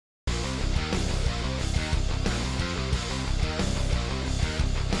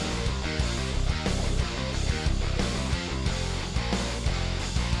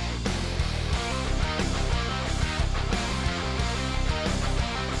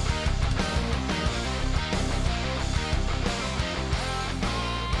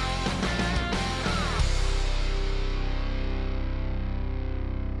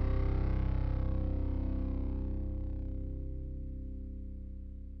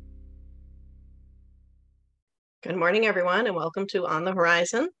Good morning, everyone, and welcome to On the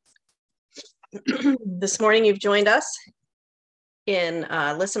Horizon. This morning, you've joined us in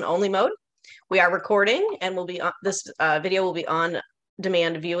listen-only mode. We are recording, and this video will be on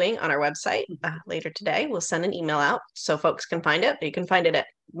demand viewing on our website later today. We'll send an email out so folks can find it. You can find it at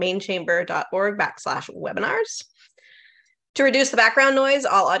mainechamber.org/webinars. To reduce the background noise,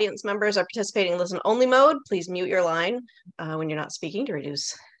 all audience members are participating in listen-only mode. Please mute your line when you're not speaking to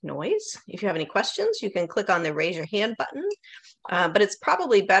reduce noise. If you have any questions, you can click on the raise your hand button, but it's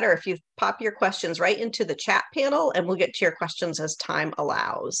probably better if you pop your questions right into the chat panel and we'll get to your questions as time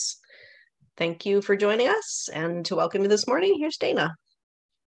allows. Thank you for joining us, and to welcome you this morning, here's Dana.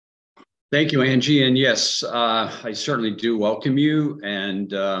 Thank you, Angie, and yes, I certainly do welcome you,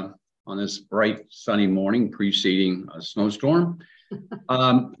 and on this bright sunny morning preceding a snowstorm.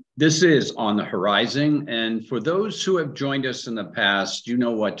 This is On the Horizon, and for those who have joined us in the past, you know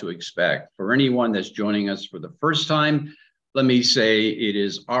what to expect. For anyone that's joining us for the first time, let me say it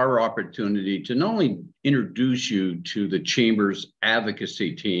is our opportunity to not only introduce you to the Chamber's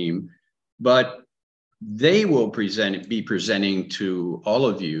advocacy team, but they will be presenting to all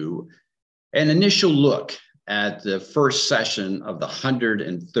of you an initial look at the first session of the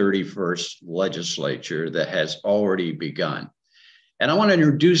 131st Legislature that has already begun. And I want to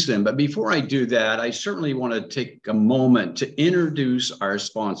introduce them, but before I do that, I certainly want to take a moment to introduce our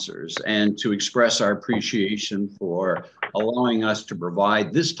sponsors and to express our appreciation for allowing us to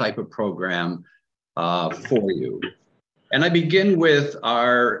provide this type of program for you. And I begin with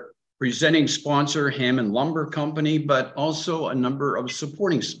our presenting sponsor, Hammond Lumber Company, but also a number of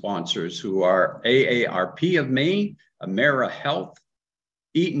supporting sponsors who are AARP of Maine, Amera Health,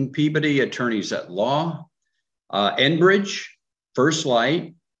 Eaton Peabody Attorneys at Law, Enbridge, First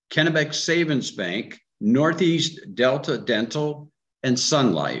Light, Kennebec Savings Bank, Northeast Delta Dental, and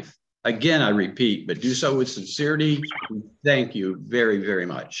Sun Life. Again, I repeat, but do so with sincerity. Thank you very, very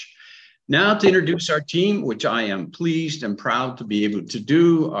much. Now to introduce our team, which I am pleased and proud to be able to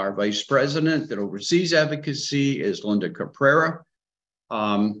do. Our Vice President that oversees advocacy is Linda Caprera.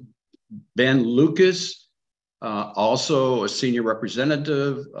 Ben Lucas, also a senior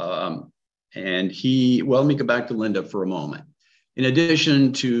representative, and let me go back to Linda for a moment. In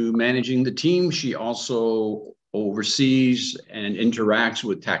addition to managing the team, she also oversees and interacts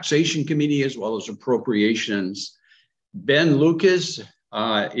with Taxation Committee as well as Appropriations. Ben Lucas,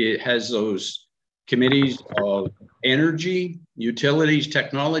 it has those committees of Energy, Utilities,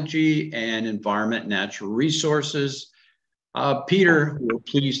 Technology, and Environment, Natural Resources. Peter, we're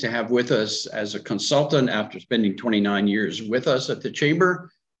pleased to have with us as a consultant after spending 29 years with us at the Chamber,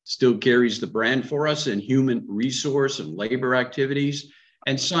 still carries the brand for us in human resource and labor activities.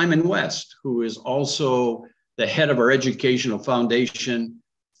 And Simon West, who is also the head of our Educational Foundation,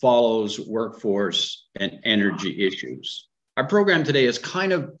 follows workforce and energy issues. Our program today is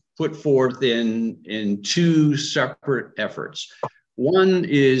kind of put forth in two separate efforts. One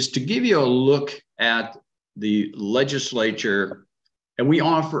is to give you a look at the legislature, and we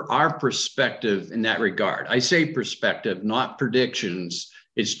offer our perspective in that regard. I say perspective, not predictions.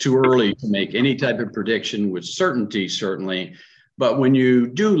 It's too early to make any type of prediction with certainty, certainly. But when you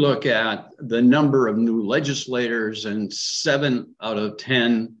do look at the number of new legislators and 7 out of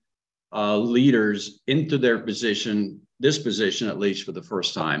 10 leaders into their position, this position, at least for the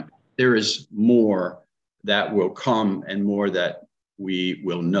first time, there is more that will come and more that we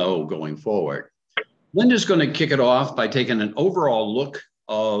will know going forward. Linda's going to kick it off by taking an overall look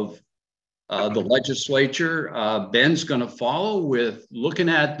of the legislature. Ben's going to follow with looking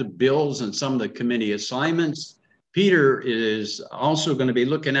at the bills and some of the committee assignments. Peter is also going to be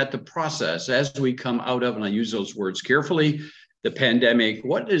looking at the process as we come out of, and I use those words carefully, the pandemic.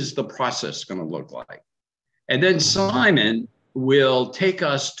 What is the process going to look like? And then Simon will take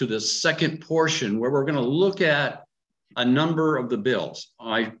us to the second portion where we're going to look at a number of the bills.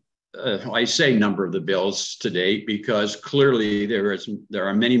 I say number of the bills to date because clearly there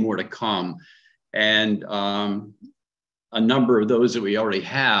are many more to come, and a number of those that we already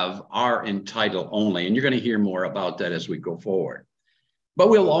have are in title only, and you're going to hear more about that as we go forward. But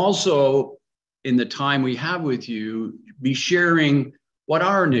we'll also, in the time we have with you, be sharing what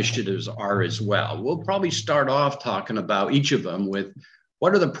our initiatives are as well. We'll probably start off talking about each of them with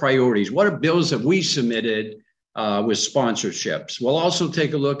what are the priorities, what are bills that we submitted with sponsorships. We'll also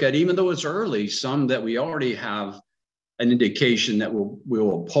take a look at, even though it's early, some that we already have an indication that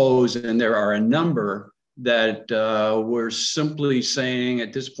we'll oppose, and there are a number that we're simply saying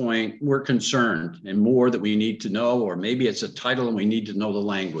at this point, we're concerned and more that we need to know, or maybe it's a title and we need to know the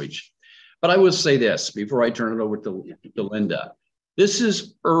language. But I will say this before I turn it over to Linda. This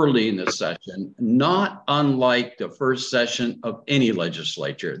is early in the session, not unlike the first session of any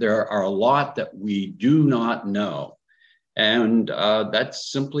legislature. There are a lot that we do not know. And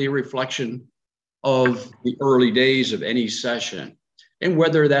that's simply a reflection of the early days of any session. And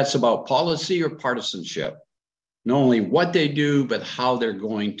whether that's about policy or partisanship, not only what they do, but how they're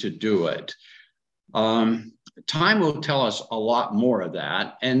going to do it. Time will tell us a lot more of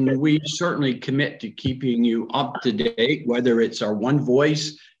that. And we certainly commit to keeping you up to date, whether it's our one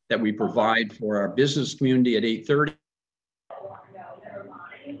voice that we provide for our business community at 8:30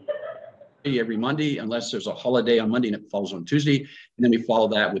 every Monday, unless there's a holiday on Monday and it falls on Tuesday. And then we follow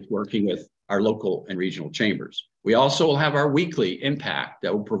that with working with our local and regional chambers. We also will have our weekly impact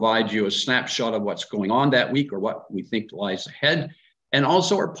that will provide you a snapshot of what's going on that week or what we think lies ahead. And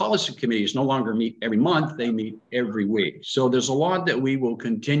also our policy committees no longer meet every month, they meet every week. So there's a lot that we will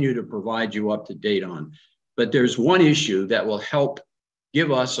continue to provide you up to date on. But there's one issue that will help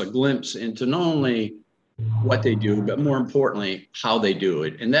give us a glimpse into not only what they do, but more importantly, how they do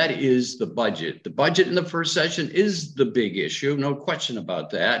it. And that is the budget. The budget in the first session is the big issue, no question about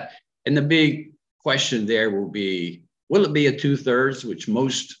that. And the big question there will be, will it be a 2/3, which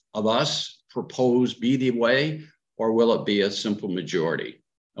most of us propose be the way, or will it be a simple majority?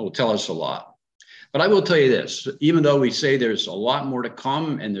 It will tell us a lot. But I will tell you this, even though we say there's a lot more to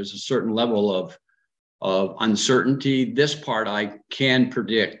come and there's a certain level of uncertainty, this part I can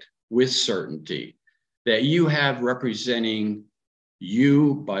predict with certainty that you have representing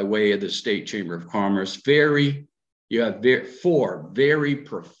you by way of the State Chamber of Commerce. You have four very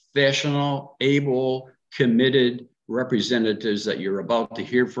professional, able, committed representatives that you're about to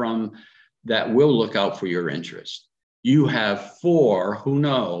hear from that will look out for your interest. You have four who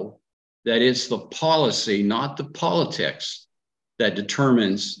know that it's the policy, not the politics, that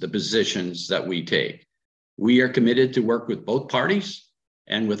determines the positions that we take. We are committed to work with both parties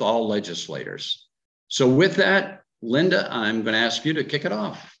and with all legislators. So with that, Linda, I'm going to ask you to kick it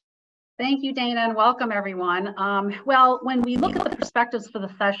off. Thank you, Dana, and welcome everyone. Well, when we look at the perspectives for the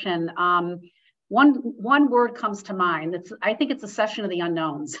session, one word comes to mind. I think it's a session of the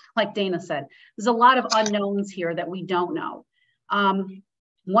unknowns, like Dana said. There's a lot of unknowns here that we don't know.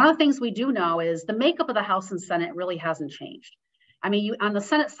 One of the things we do know is the makeup of the House and Senate really hasn't changed. I mean, on the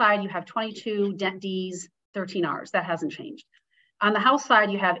Senate side, you have 22 Ds, 13 Rs. That hasn't changed. On the House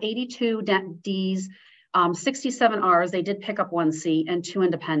side, you have 82 Ds, 67 Rs. They did pick up 1 seat and 2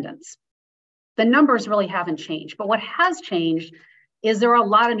 independents. The numbers really haven't changed. But what has changed is there are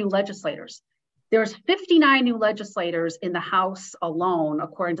a lot of new legislators. There's 59 new legislators in the House alone,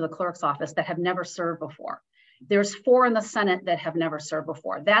 according to the clerk's office, that have never served before. There's 4 in the Senate that have never served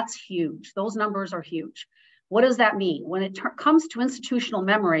before. That's huge. Those numbers are huge. What does that mean? When it comes to institutional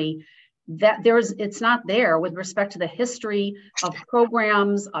memory, it's not there with respect to the history of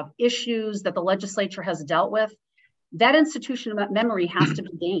programs, of issues that the legislature has dealt with. That institutional memory has to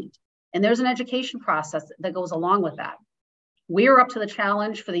be gained. And there's an education process that goes along with that. We are up to the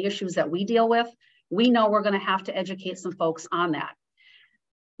challenge for the issues that we deal with. We know we're going to have to educate some folks on that.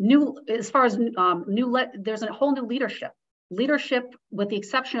 As far as there's a whole new leadership. Leadership, with the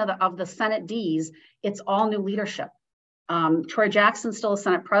exception of the Senate Ds, it's all new leadership. Troy Jackson's still a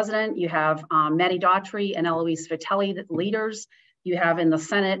Senate president. You have Maddie Daughtry and Eloise Vitelli, the leaders. You have in the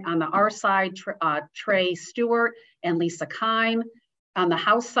Senate on the R side, Trey Stewart and Lisa Kime. On the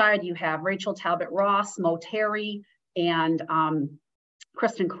House side, you have Rachel Talbot Ross, Mo Terry, and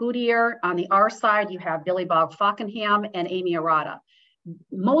Kristen Cloutier. On the R side, you have Billy Bob Falkenham and Amy Arata.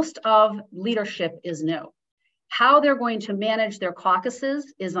 Most of leadership is new. How they're going to manage their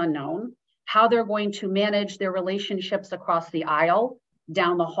caucuses is unknown. How they're going to manage their relationships across the aisle,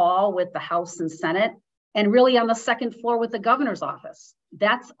 down the hall with the House and Senate, and really on the second floor with the governor's office.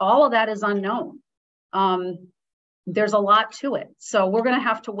 All of that is unknown. There's a lot to it. So we're going to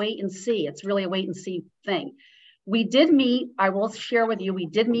have to wait and see. It's really a wait and see thing. We did meet, I will share with you, we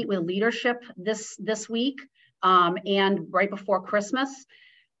did meet with leadership this week and right before Christmas.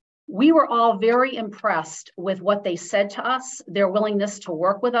 We were all very impressed with what they said to us, their willingness to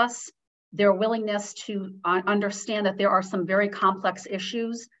work with us, their willingness to understand that there are some very complex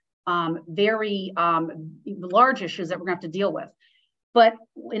issues, very large issues that we're going to have to deal with. But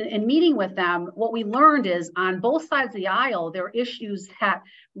in meeting with them, what we learned is on both sides of the aisle, there are issues that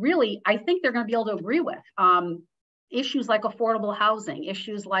really, I think they're going to be able to agree with. Issues like affordable housing,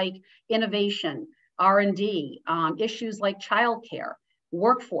 issues like innovation, R&D, issues like childcare,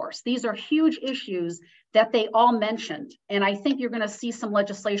 workforce. These are huge issues that they all mentioned. And I think you're going to see some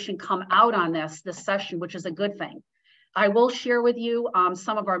legislation come out on this session, which is a good thing. I will share with you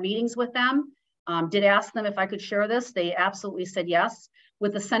some of our meetings with them. Did ask them if I could share this. They absolutely said yes.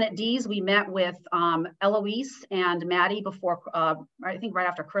 With the Senate Ds, we met with Eloise and Maddie before, I think right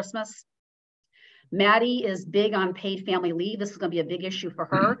after Christmas. Maddie is big on paid family leave. This is going to be a big issue for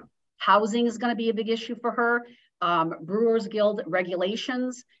her. Housing is going to be a big issue for her. Brewers Guild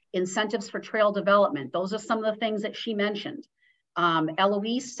regulations, incentives for trail development. Those are some of the things that she mentioned.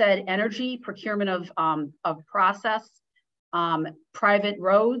 Eloise said energy, procurement of process, private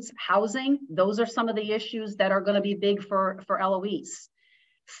roads, housing. Those are some of the issues that are going to be big for Eloise.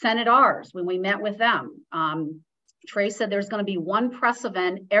 Senate Rs, when we met with them, Trey said there's going to be one press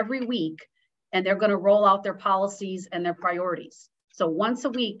event every week, and they're going to roll out their policies and their priorities. So once a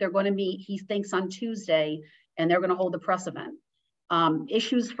week, they're going to meet, he thinks, on Tuesday, and they're going to hold the press event.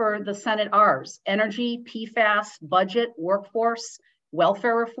 Issues for the Senate Rs, energy, PFAS, budget, workforce,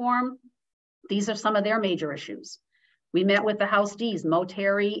 welfare reform. These are some of their major issues. We met with the House Ds, Mo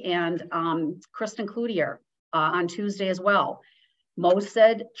Terry and Kristen Cloutier on Tuesday as well. Mo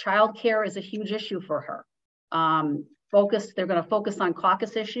said childcare is a huge issue for her. They're going to focus on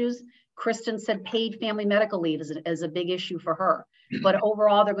caucus issues. Kristen said paid family medical leave is a big issue for her. But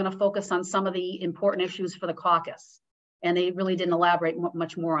overall, they're going to focus on some of the important issues for the caucus. And they really didn't elaborate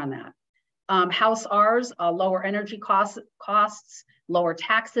much more on that. House Rs, lower energy costs, lower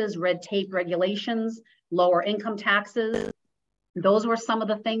taxes, red tape regulations, lower income taxes. Those were some of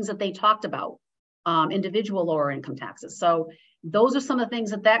the things that they talked about, individual lower income taxes. So those are some of the things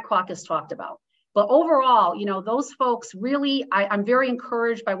that caucus talked about. But overall, you know, those folks really, I'm very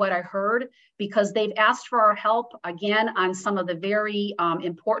encouraged by what I heard, because they've asked for our help again on some of the very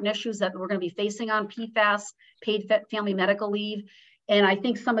important issues that we're going to be facing on PFAS, paid family medical leave. And I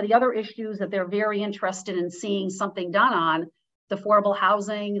think some of the other issues that they're very interested in seeing something done on, the affordable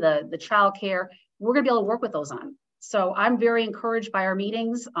housing, the child care, we're going to be able to work with those on. So I'm very encouraged by our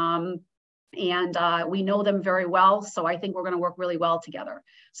meetings. And we know them very well. So I think we're going to work really well together.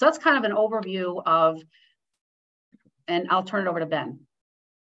 So that's kind of an overview of, and I'll turn it over to Ben.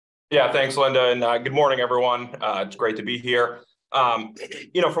 Yeah, thanks, Linda. And good morning, everyone. It's great to be here.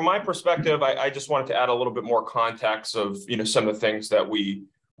 You know, from my perspective, I just wanted to add a little bit more context of, you know, some of the things that we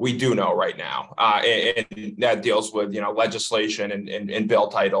do know right now. And that deals with, you know, legislation and bill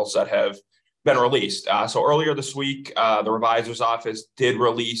titles that have been released. So earlier this week, the revisor's office did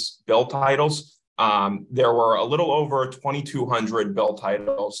release bill titles. There were a little over 2,200 bill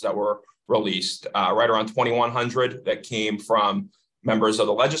titles that were released, right around 2,100 that came from members of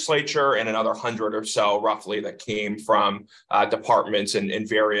the legislature, and another 100 or so roughly that came from departments and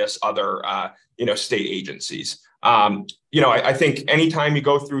various other you know, state agencies. You know, I think anytime you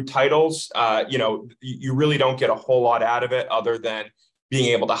go through titles, you know, you really don't get a whole lot out of it other than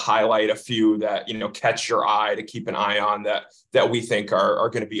being able to highlight a few that, you know, catch your eye, to keep an eye on, that we think are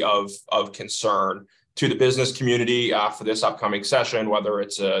going to be of concern to the business community for this upcoming session, whether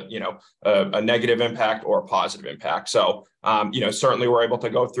it's a negative impact or a positive impact. So, you know, certainly we're able to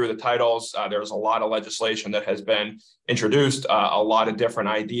go through the titles. There's a lot of legislation that has been introduced, a lot of different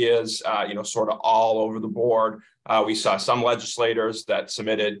ideas, you know, sort of all over the board. We saw some legislators that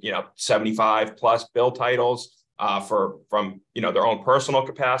submitted, you know, 75 plus bill titles from, you know, their own personal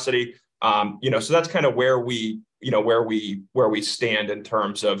capacity. You know, so that's kind of where we stand in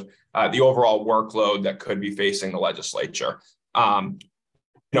terms of the overall workload that could be facing the legislature. You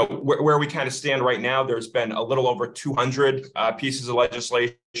know, where we kind of stand right now, there's been a little over 200 pieces of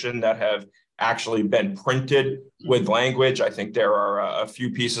legislation that have actually been printed with language. I think there are a few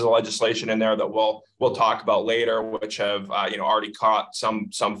pieces of legislation in there that we'll talk about later, which have you know, already caught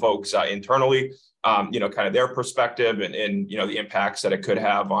some folks internally. You know, kind of their perspective and you know, the impacts that it could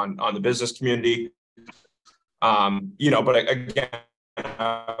have on the business community. You know, but again,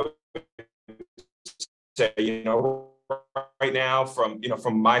 say, you know, right now, from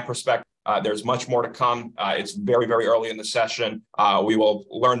my perspective, there's much more to come. It's very, very early in the session. We will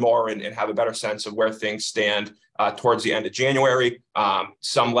learn more and have a better sense of where things stand towards the end of January.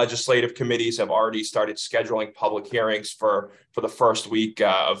 Some legislative committees have already started scheduling public hearings for the first week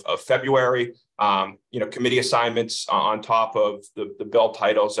of February. You know, committee assignments on top of the bill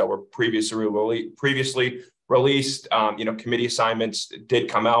titles that were previously released. You know, committee assignments did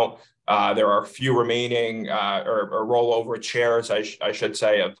come out. There are a few remaining or rollover chairs, I should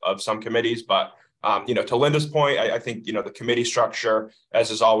say, of some committees. But, you know, to Linda's point, I think, you know, the committee structure, as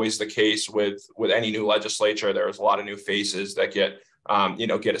is always the case with any new legislature, there's a lot of new faces that get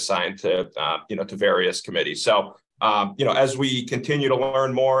assigned to, you know, to various committees. So, you know, as we continue to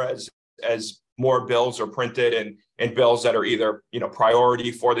learn more, as more bills are printed and bills that are either,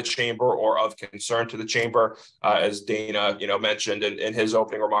 priority for the chamber or of concern to the chamber. As Dana, mentioned in his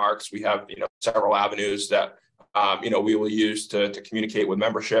opening remarks, we have, several avenues that, we will use to communicate with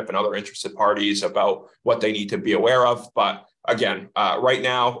membership and other interested parties about what they need to be aware of. But again, right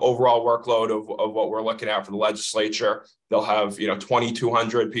now, overall workload of what we're looking at for the legislature, they'll have,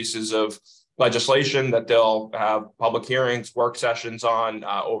 2,200 pieces of legislation that they'll have public hearings, work sessions on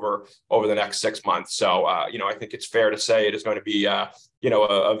over the next 6 months. So, I think it's fair to say it is going to be, a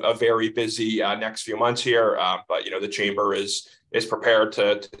very busy next few months here. But, the chamber is prepared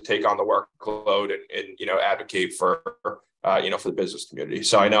to take on the workload and advocate for the business community.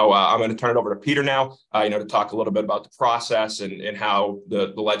 So I know I'm going to turn it over to Peter now, to talk a little bit about the process and how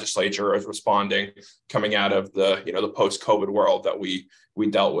the legislature is responding coming out of the post-COVID world that we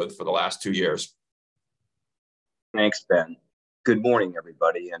dealt with for the last 2 years. Thanks, Ben. Good morning,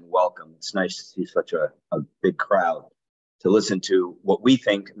 everybody, and welcome. It's nice to see such a big crowd to listen to what we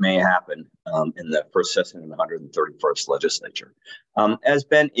think may happen in the first session of the 131st legislature. As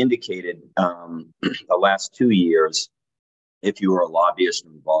Ben indicated, the last 2 years, if you were a lobbyist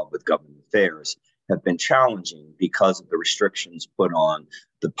involved with government affairs, have been challenging because of the restrictions put on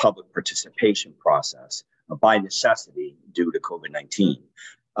the public participation process by necessity due to COVID-19.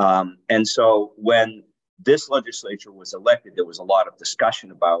 And so when this legislature was elected, there was a lot of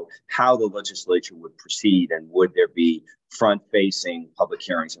discussion about how the legislature would proceed and would there be front-facing public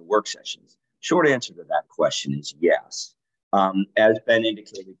hearings and work sessions. Short answer to that question is yes. As Ben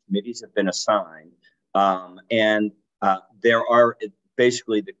indicated, committees have been assigned, and there are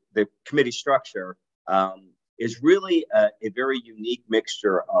basically the committee structure is really a very unique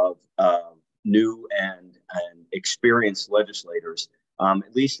mixture of new and experienced legislators,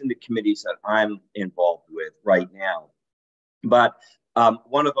 at least in the committees that I'm involved with right now. But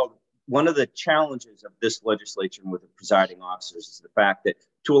one of the challenges of this legislature with the presiding officers is the fact that,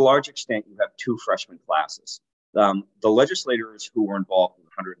 to a large extent, you have two freshman classes. The legislators who were involved in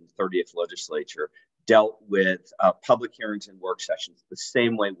the 130th legislature dealt with public hearings and work sessions the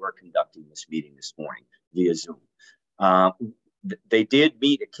same way we're conducting this meeting this morning via Zoom. They did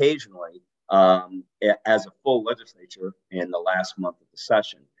meet occasionally as a full legislature in the last month of the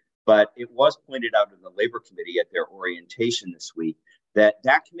session, but it was pointed out in the Labor Committee at their orientation this week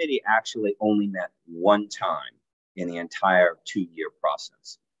that committee actually only met one time in the entire 2-year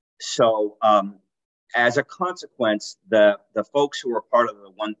process. So as a consequence, the folks who are part of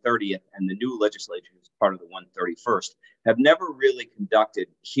the 130th and the new legislature who's part of the 131st have never really conducted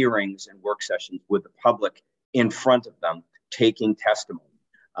hearings and work sessions with the public in front of them taking testimony.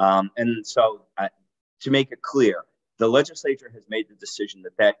 And so to make it clear, the legislature has made the decision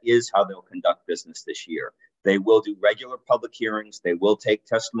that is how they'll conduct business this year. They will do regular public hearings. They will take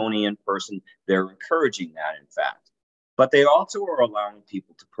testimony in person. They're encouraging that, in fact. But they also are allowing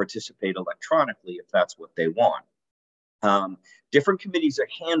people to participate electronically if that's what they want. Different committees are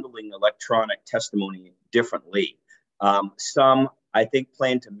handling electronic testimony differently. Some, I think,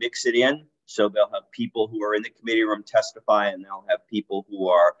 plan to mix it in. So they'll have people who are in the committee room testify, and they'll have people who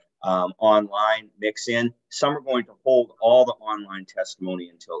are online mix in. Some are going to hold all the online testimony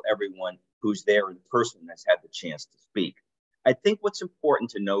until everyone who's there in person has had the chance to speak. I think what's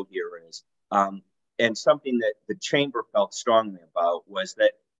important to note here is, and something that the chamber felt strongly about, was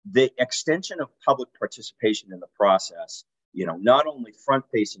that the extension of public participation in the process, not only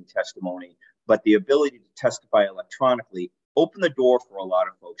front-facing testimony, but the ability to testify electronically, open the door for a lot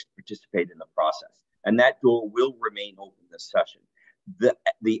of folks to participate in the process. And that door will remain open this session.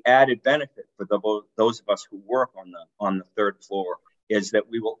 The added benefit for those of us who work on the third floor is that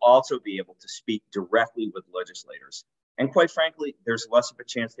we will also be able to speak directly with legislators. And quite frankly, there's less of a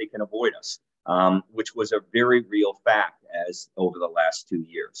chance they can avoid us, which was a very real fact as over the last 2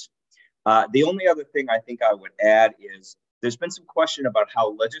 years. The only other thing I think I would add is there's been some question about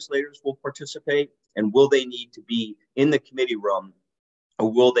how legislators will participate, and will they need to be in the committee room,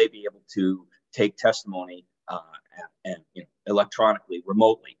 or will they be able to take testimony electronically,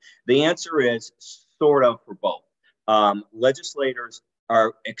 remotely? The answer is sort of for both. Legislators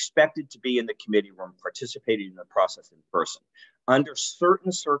are expected to be in the committee room participating in the process in person. Under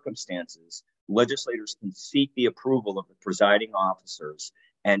certain circumstances, legislators can seek the approval of the presiding officers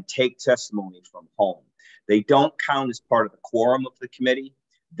and take testimony from home. They don't count as part of the quorum of the committee.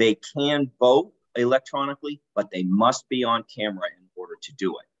 They can vote electronically, but they must be on camera in order to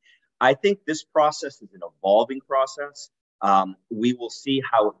do it. I think this process is an evolving process. We will see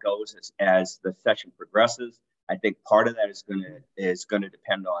how it goes as the session progresses. I think part of that is going to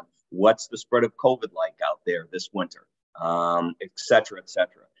depend on what's the spread of COVID like out there this winter, et cetera, et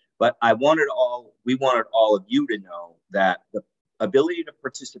cetera. But we wanted all of you to know that the ability to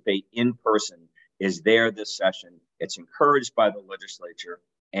participate in person is there this session. It's encouraged by the legislature.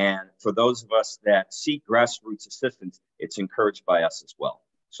 And for those of us that seek grassroots assistance, it's encouraged by us as well.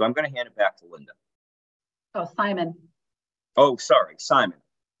 So I'm going to hand it back to Linda. Oh, Simon. Oh, sorry, Simon.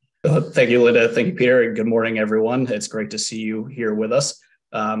 Thank you, Linda. Thank you, Peter. And good morning, everyone. It's great to see you here with us.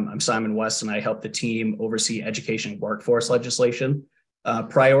 I'm Simon West, and I help the team oversee education workforce legislation.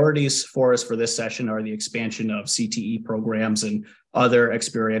 Priorities for us for this session are the expansion of CTE programs and other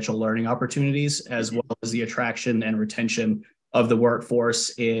experiential learning opportunities, as well as the attraction and retention of the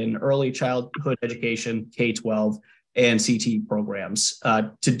workforce in early childhood education, K-12, and CTE programs.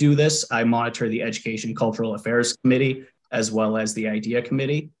 To do this, I monitor the Education Cultural Affairs Committee, as well as the IDEA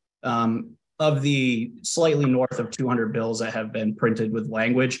Committee. Of the slightly north of 200 bills that have been printed with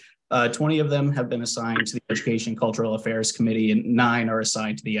language, 20 of them have been assigned to the Education Cultural Affairs Committee and 9 are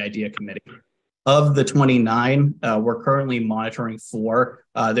assigned to the IDEA Committee. Of the 29, we're currently monitoring 4.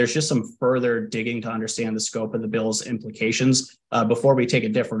 There's just some further digging to understand the scope of the bill's implications before we take a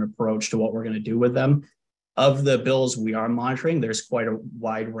different approach to what we're going to do with them. Of the bills we are monitoring, there's quite a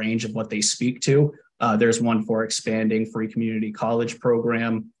wide range of what they speak to. There's one for expanding free community college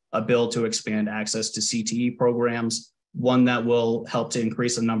program, a bill to expand access to CTE programs, one that will help to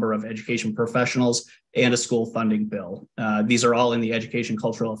increase the number of education professionals, and a school funding bill. These are all in the Education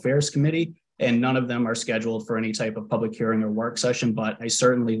Cultural Affairs Committee, and none of them are scheduled for any type of public hearing or work session, but I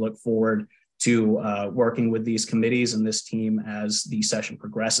certainly look forward to working with these committees and this team as the session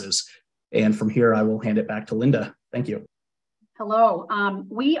progresses. And from here, I will hand it back to Linda. Thank you. Hello. I'm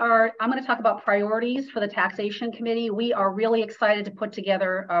going to talk about priorities for the Taxation Committee. We are really excited to put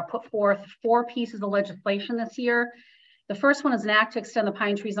forth 4 pieces of legislation this year. The first one is an act to extend the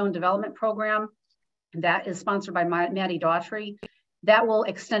Pine Tree Zone Development Program. That is sponsored by Maddie Daughtry. That will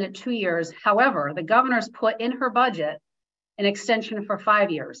extend it 2 years. However, the governor's put in her budget an extension for 5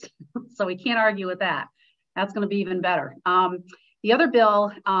 years. So we can't argue with that. That's going to be even better. The other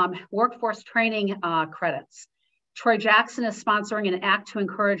bill, workforce training credits. Troy Jackson is sponsoring an act to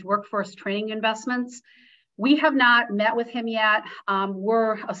encourage workforce training investments. We have not met with him yet.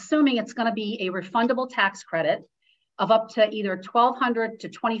 We're assuming it's going to be a refundable tax credit of up to either $1,200 to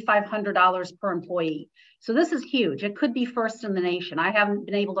 $2,500 per employee. So this is huge. It could be first in the nation. I haven't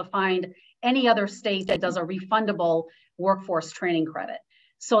been able to find any other state that does a refundable workforce training credit.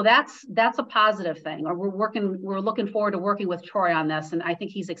 So that's a positive thing. We're looking forward to working with Troy on this, and I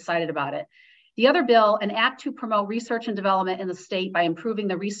think he's excited about it. The other bill, an act to promote research and development in the state by improving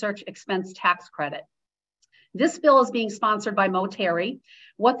the research expense tax credit. This bill is being sponsored by Mo Terry.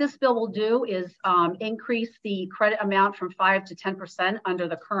 What this bill will do is increase the credit amount from 5 to 10% under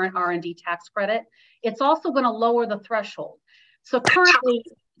the current R&D tax credit. It's also going to lower the threshold. So currently,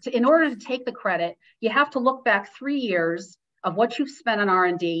 in order to take the credit, you have to look back 3 years of what you've spent on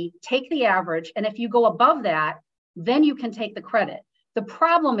R&D, take the average, and if you go above that, then you can take the credit. The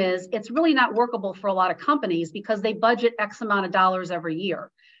problem is it's really not workable for a lot of companies because they budget X amount of dollars every year.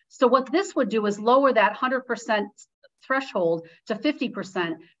 So what this would do is lower that 100% threshold to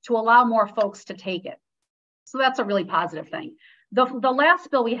 50% to allow more folks to take it. So that's a really positive thing. The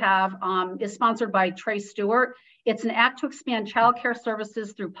last bill we have is sponsored by Trey Stewart. It's an act to expand childcare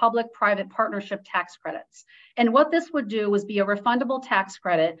services through public-private partnership tax credits. And what this would do is be a refundable tax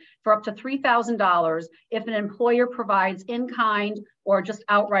credit for up to $3,000 if an employer provides in-kind or just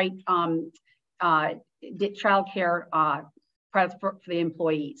outright childcare credits for the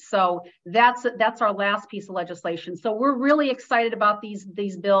employees. So that's our last piece of legislation. So we're really excited about these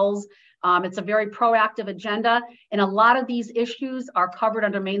bills. It's a very proactive agenda, and a lot of these issues are covered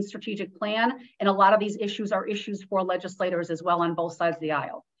under Maine Strategic Plan, and a lot of these issues are issues for legislators as well on both sides of the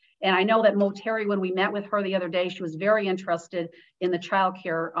aisle. And I know that Mo Terry, when we met with her the other day, she was very interested in the child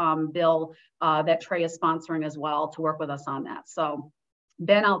care bill that Trey is sponsoring as well to work with us on that. So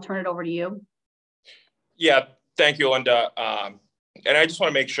Ben, I'll turn it over to you. Yeah, thank you, Linda. And I just want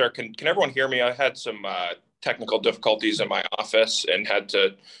to make sure, can everyone hear me? I had some technical difficulties in my office and had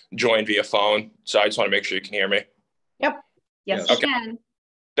to join via phone. So I just want to make sure you can hear me. Yep. Yes, okay. You can.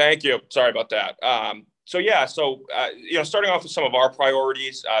 Thank you. Sorry about that. Starting off with some of our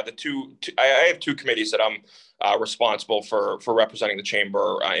priorities, I have 2 committees that I'm responsible for representing the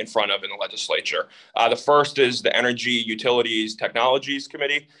chamber in front of in the legislature. The first is the Energy, Utilities, Technologies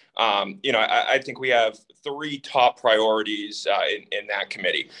Committee. I think we have 3 top priorities in that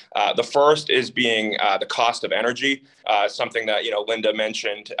committee. The first is being the cost of energy, something that Linda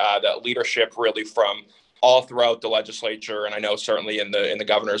mentioned, that leadership really from all throughout the legislature, and I know certainly in the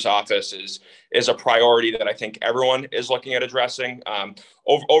governor's office is a priority that I think everyone is looking at addressing.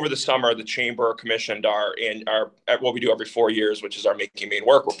 Over the summer, the chamber commissioned our what we do every 4 years, which is our Making Maine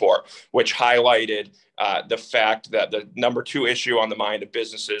Work report, which highlighted the fact that the number 2 issue on the mind of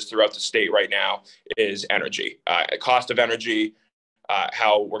businesses throughout the state right now is energy, cost of energy,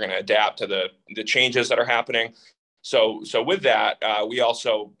 how we're going to adapt to the changes that are happening. So with that, we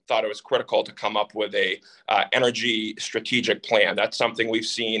also thought it was critical to come up with a energy strategic plan. That's something we've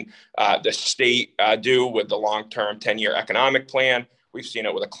seen the state do with the long-term 10-year economic plan. We've seen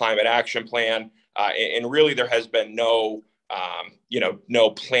it with a climate action plan, and really there has been no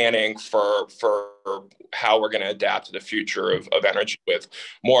planning for how we're going to adapt to the future of energy, with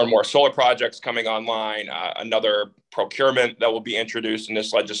more and more solar projects coming online, another procurement that will be introduced in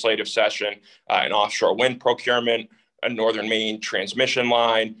this legislative session, an offshore wind procurement, a northern Maine transmission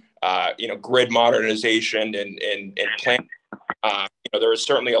line, grid modernization and plan. There is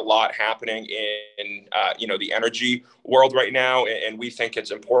certainly a lot happening in the energy world right now, and we think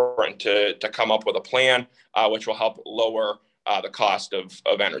it's important to come up with a plan which will help lower the cost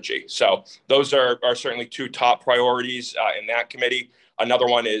of energy. So those are certainly 2 top priorities in that committee. Another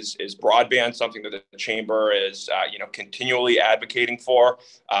one is broadband, something that the chamber is continually advocating for.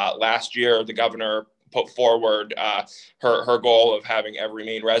 Last year, the governor put forward her goal of having every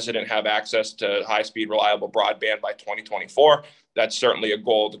Maine resident have access to high-speed, reliable broadband by 2024. That's certainly a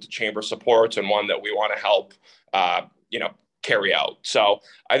goal that the chamber supports, and one that we want to help carry out. So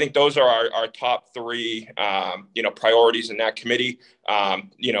I think those are our top 3 priorities in that committee.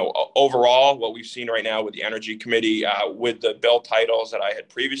 Overall, what we've seen right now with the Energy Committee, with the bill titles that I had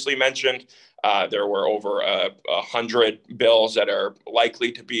previously mentioned, there were over 100 bills that are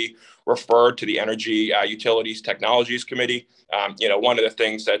likely to be referred to the Energy Utilities Technologies Committee. One of the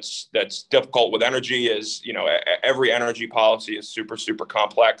things that's difficult with energy is, every energy policy is super, super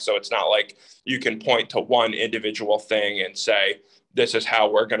complex. So it's not like you can point to one individual thing and say, this is how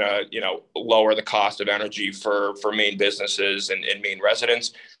we're going to, lower the cost of energy for Maine businesses and Maine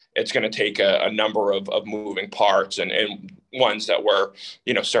residents. It's going to take a number of moving parts and ones that we're,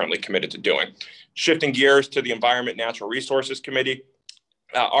 certainly committed to doing. Shifting gears to the Environment Natural Resources Committee.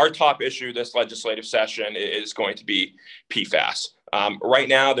 Our top issue this legislative session is going to be PFAS. Right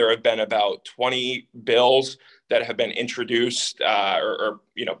now, there have been about 20 bills that have been introduced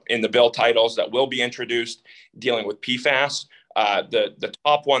in the bill titles that will be introduced dealing with PFAS. The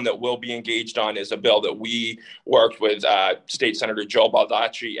top one that we'll be engaged on is a bill that we worked with State Senator Joe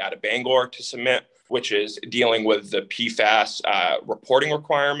Baldacci out of Bangor to submit, which is dealing with the PFAS reporting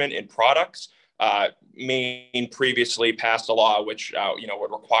requirement in products. Maine previously passed a law which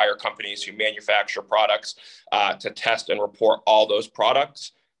would require companies who manufacture products to test and report all those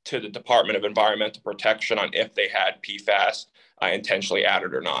products to the Department of Environmental Protection on if they had PFAS intentionally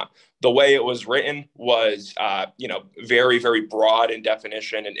added or not. The way it was written was, very, very broad in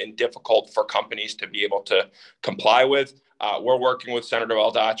definition and difficult for companies to be able to comply with. We're working with Senator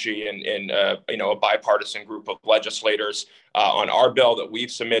Baldacci and a bipartisan group of legislators on our bill that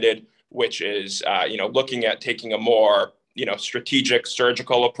we've submitted, which is, looking at taking a more, strategic,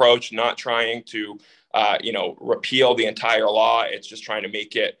 surgical approach, not trying to, repeal the entire law. It's just trying to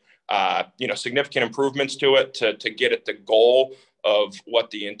make it, significant improvements to it to get at the goal of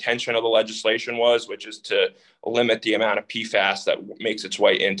what the intention of the legislation was, which is to limit the amount of PFAS that makes its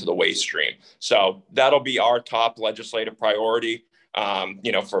way into the waste stream. So that'll be our top legislative priority,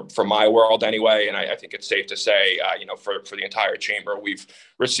 for my world anyway. And I think it's safe to say, for the entire chamber, we've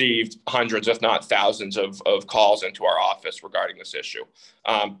received hundreds, if not thousands of calls into our office regarding this issue.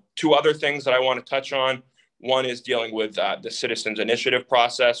 2 other things that I want to touch on. One is dealing with the citizens initiative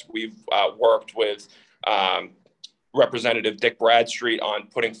process. We've worked with Representative Dick Bradstreet on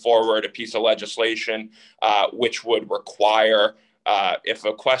putting forward a piece of legislation which would require, if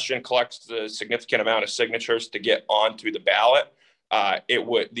a question collects the significant amount of signatures to get onto the ballot,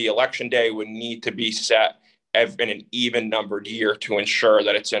 the election day would need to be set in an even numbered year to ensure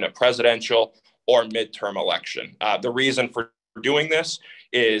that it's in a presidential or midterm election. The reason for doing this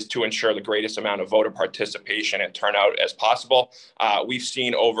is to ensure the greatest amount of voter participation and turnout as possible. We've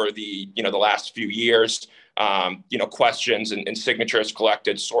seen over the last few years, questions and signatures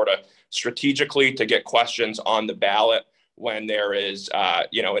collected sort of strategically to get questions on the ballot when there is,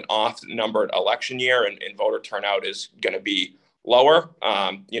 an off-numbered election year and voter turnout is going to be lower.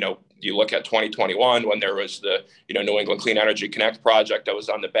 You look at 2021 when there was the, New England Clean Energy Connect project that was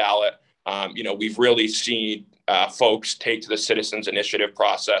on the ballot. We've really seen folks take to the citizens initiative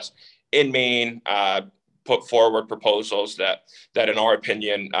process in Maine, put forward proposals that in our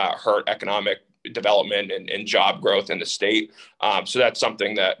opinion, hurt economic development and job growth in the state. So that's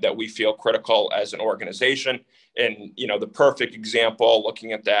something that we feel critical as an organization. And, the perfect example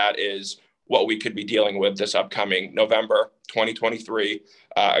looking at that is what we could be dealing with this upcoming November 2023.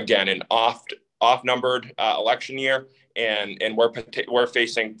 Again, an off-numbered election year. And we're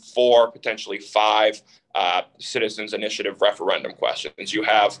facing 4, potentially 5 citizens initiative referendum questions. You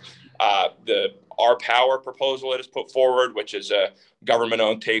have the Our Power proposal that is put forward, which is a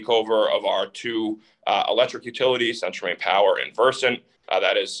government-owned takeover of our 2 electric utilities, Central Maine Power and Versant.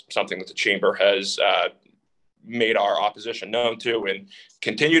 That is something that the chamber has made our opposition known to and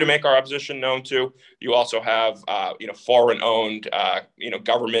continue to make our opposition known to. You also have, foreign-owned,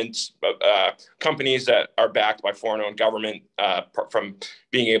 governments, companies that are backed by foreign-owned government from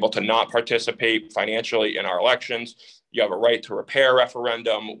being able to not participate financially in our elections. You have a right to repair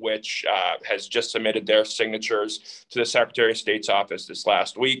referendum, which has just submitted their signatures to the Secretary of State's office this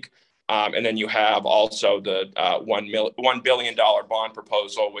last week. And then you have also the $1 billion bond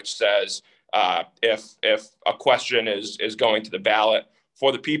proposal, which says if a question is going to the ballot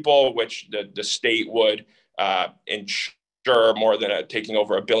for the people, which the state would ensure more than taking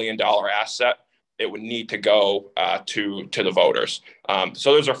over $1 billion asset, it would need to go to the voters.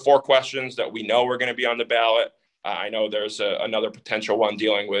 So those are 4 questions that we know are going to be on the ballot. I know there's another potential one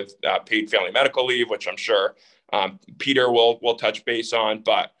dealing with paid family medical leave, which I'm sure Peter will touch base on,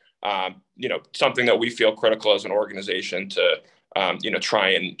 but something that we feel critical as an organization to try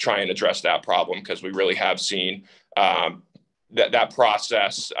and address that problem, because we really have seen that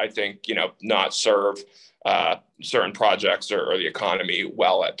process, I think, not serve certain projects or the economy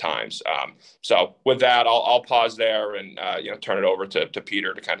well at times. So with that, I'll pause there and turn it over to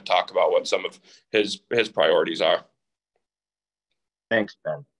Peter to kind of talk about what some of his priorities are. Thanks,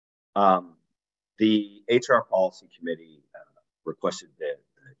 Ben. The HR Policy Committee requested that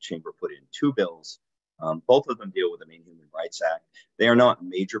the Chamber put in 2 bills. Both of them deal with the Maine Human Rights Act. They are not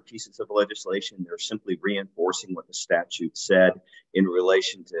major pieces of legislation. They're simply reinforcing what the statute said in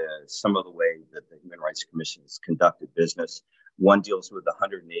relation to some of the way that the Human Rights Commission has conducted business. One deals with the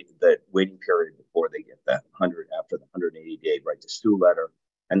 180, the waiting period before they get that 100 after the 180-day right to sue letter.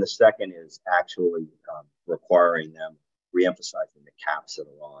 And the second is actually requiring them, reemphasizing the caps that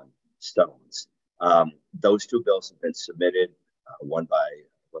are on settlements. Those 2 bills have been submitted, one by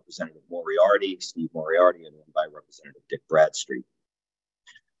Representative Steve Moriarty, and one by Representative Dick Bradstreet.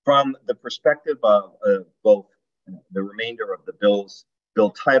 From the perspective of both the remainder of the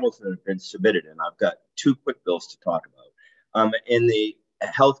bill titles that have been submitted, and I've got 2 quick bills to talk about. In the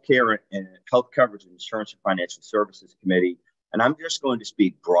Healthcare and Health Coverage and Insurance and Financial Services Committee, and I'm just going to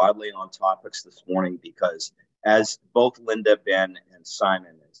speak broadly on topics this morning because, as both Linda, Ben, and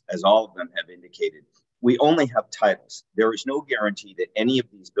Simon, as all of them have indicated, we only have titles. There is no guarantee that any of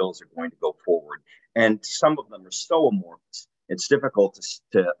these bills are going to go forward. And some of them are so amorphous, it's difficult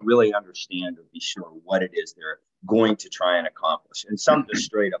to really understand or be sure what it is they're going to try and accomplish. And some just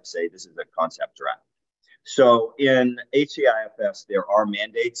straight up say this is a concept draft. So in HCIFS, there are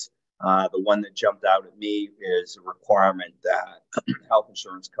mandates. The one that jumped out at me is a requirement that health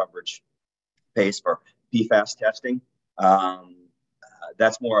insurance coverage pays for PFAS testing.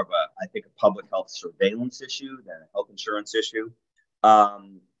 That's more of I think, a public health surveillance issue than a health insurance issue.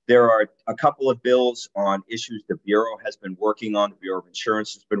 There are a couple of bills on issues the Bureau has been working on, the Bureau of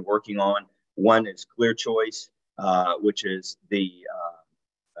Insurance has been working on. One is Clear Choice, which is the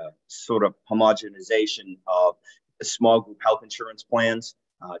sort of homogenization of small group health insurance plans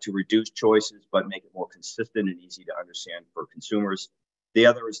to reduce choices, but make it more consistent and easy to understand for consumers. The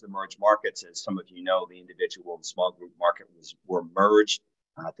other is the merged markets. As some of you know, the individual and small group market were merged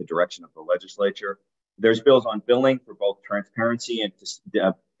at the direction of the legislature. There's bills on billing for both transparency and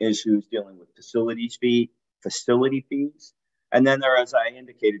issues dealing with facility fees. And then there, as I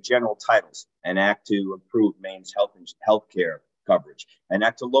indicated, general titles, an act to improve Maine's healthcare coverage, an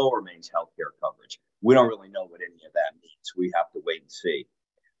act to lower Maine's healthcare coverage. We don't really know what any of that means. We have to wait and see.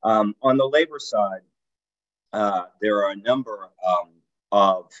 On the labor side, there are a number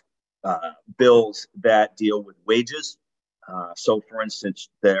of bills that deal with wages. So, for instance,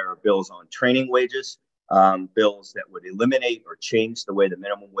 there are bills on training wages, bills that would eliminate or change the way the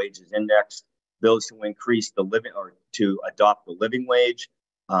minimum wage is indexed, bills to increase the living or to adopt the living wage,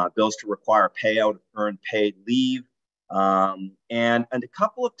 bills to require payout of earned paid leave, and a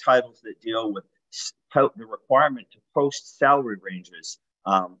couple of titles that deal with the requirement to post salary ranges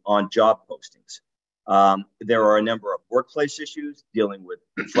on job postings. There are a number of workplace issues dealing with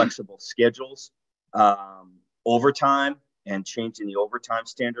flexible schedules, overtime and changing the overtime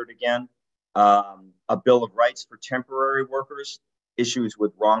standard again, a Bill of Rights for temporary workers, issues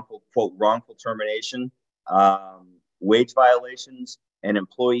with wrongful termination, wage violations, and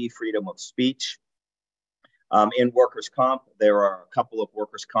employee freedom of speech. In workers' comp, there are a couple of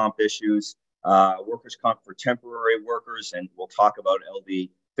workers' comp issues. Workers' comp for temporary workers, and we'll talk about LD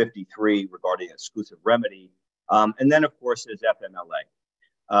 53 regarding exclusive remedy. And then, of course, there's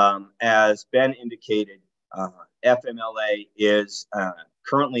FMLA. As Ben indicated, FMLA is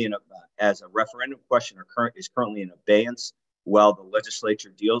currently as a referendum question is currently in abeyance while the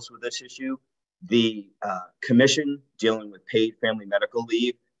legislature deals with this issue. The commission dealing with paid family medical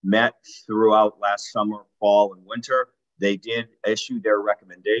leave met throughout last summer, fall, and winter. They did issue their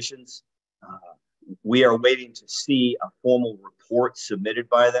recommendations. We are waiting to see a formal report submitted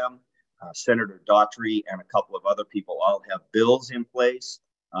by them. Senator Daughtry and a couple of other people all have bills in place.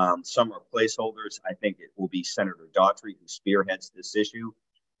 Some are placeholders. I think it will be Senator Daughtry who spearheads this issue.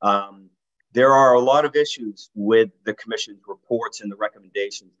 There are a lot of issues with the commission's reports and the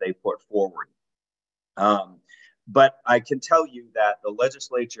recommendations they put forward. But I can tell you that the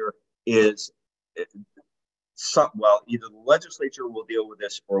legislature is, either the legislature will deal with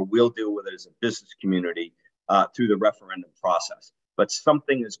this or we'll deal with it as a business community through the referendum process. But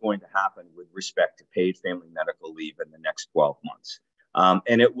something is going to happen with respect to paid family medical leave in the next 12 months.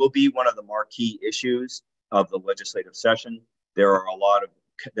 And it will be one of the marquee issues of the legislative session. There's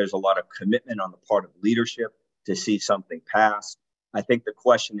a lot of commitment on the part of leadership to see something passed. I think the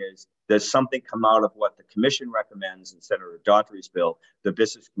question is, does something come out of what the commission recommends in Senator Daughtry's bill the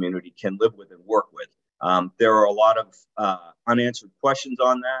business community can live with and work with? There are a lot of unanswered questions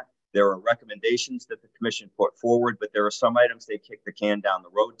on that. There are recommendations that the commission put forward, but there are some items they kicked the can down the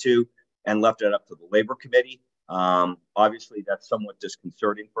road to and left it up to the Labor Committee. Obviously, that's somewhat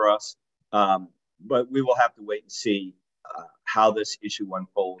disconcerting for us, but we will have to wait and see how this issue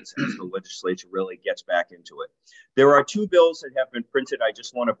unfolds as the legislature really gets back into it. There are two bills that have been printed I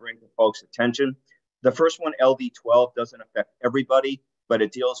just want to bring to folks' attention. The first one, LD 12, doesn't affect everybody, but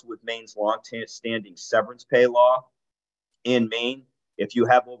it deals with Maine's long-standing severance pay law. In Maine, if you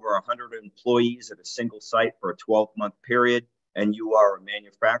have over 100 employees at a single site for a 12-month period, and you are a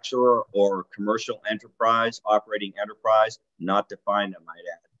manufacturer or commercial enterprise, operating enterprise, not defined, I might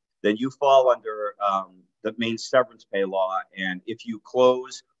add, then you fall under the Maine severance pay law. And if you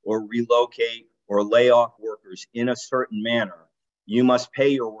close or relocate or lay off workers in a certain manner, you must pay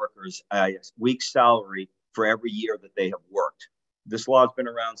your workers a week's salary for every year that they have worked. This law has been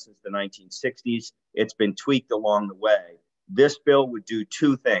around since the 1960s. It's been tweaked along the way. This bill would do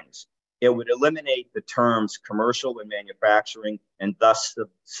two things. It would eliminate the terms commercial and manufacturing and thus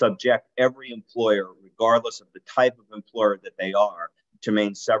subject every employer, regardless of the type of employer that they are, to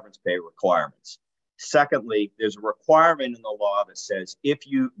Maine severance pay requirements. Secondly, there's a requirement in the law that says if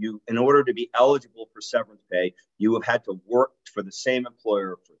you in order to be eligible for severance pay, you have had to work for the same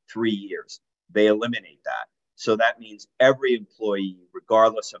employer for 3 years. They eliminate that. So that means every employee,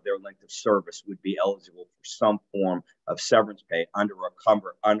 regardless of their length of service, would be eligible for some form of severance pay under a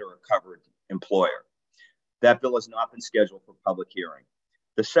covered employer. That bill has not been scheduled for public hearing.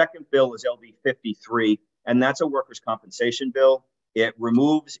 The second bill is LD 53, and that's a workers' compensation bill. It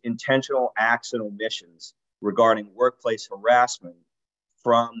removes intentional acts and omissions regarding workplace harassment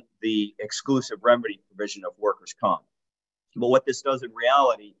from the exclusive remedy provision of workers' comp. But what this does in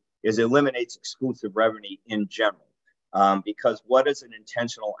reality is eliminates exclusive remedy in general, because what is an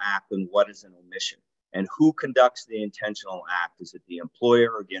intentional act and what is an omission? And who conducts the intentional act? Is it the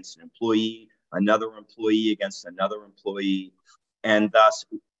employer against an employee, another employee against another employee? And thus,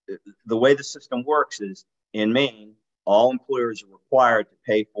 the way the system works is in Maine, all employers are required to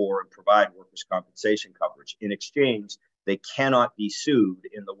pay for and provide workers' compensation coverage. In exchange, they cannot be sued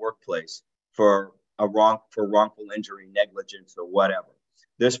in the workplace for wrongful injury, negligence, or whatever.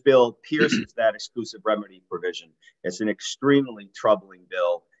 This bill pierces that exclusive remedy provision. It's an extremely troubling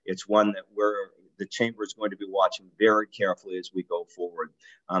bill. It's one that the chamber is going to be watching very carefully as we go forward.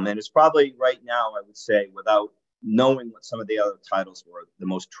 And it's probably right now, I would say, without knowing what some of the other titles were, the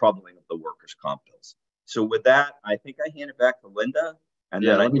most troubling of the workers' comp bills. So with that, I think I hand it back to Linda. And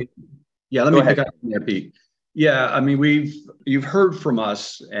let me pick up from there, Pete. Yeah, I mean, you've heard from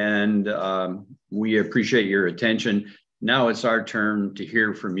us, and we appreciate your attention. Now it's our turn to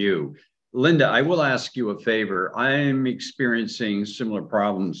hear from you. Linda, I will ask you a favor. I'm experiencing similar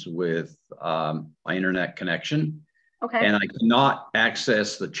problems with my internet connection. Okay. And I cannot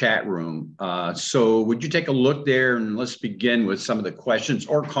access the chat room. So would you take a look there, and let's begin with some of the questions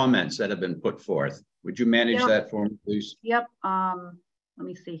or comments that have been put forth. Would you manage that for me, please? Yep. Let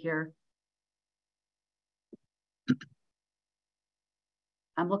me see here.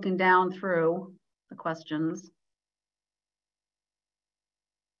 I'm looking down through the questions.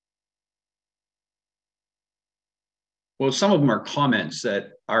 Well, some of them are comments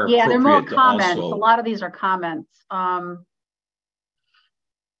that are Yeah, they're more appropriate to comments. also. A lot of these are comments.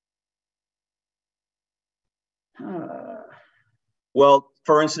 Well,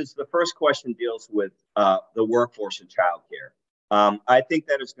 for instance, the first question deals with the workforce and childcare. I think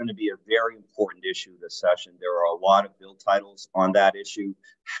that is going to be a very important issue this session. There are a lot of bill titles on that issue.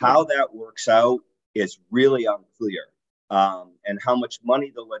 How that works out is really unclear, and how much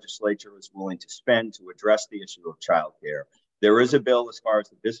money the legislature is willing to spend to address the issue of childcare. There is a bill, as far as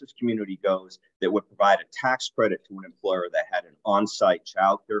the business community goes, that would provide a tax credit to an employer that had an on-site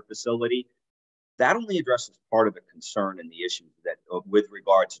childcare facility. That only addresses part of the concern and the issues that, with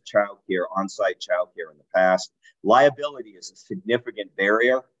regard to childcare, on-site childcare in the past. Liability is a significant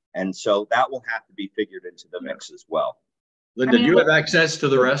barrier, and so that will have to be figured into the mix as well. Linda, do you have access to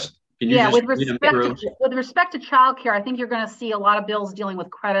the rest? Can you just read them through? With respect to childcare, I think you're going to see a lot of bills dealing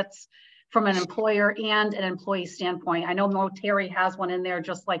with credits from an employer and an employee standpoint. I know Terry has one in there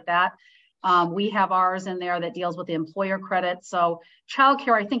just like that. We have ours in there that deals with the employer credit. So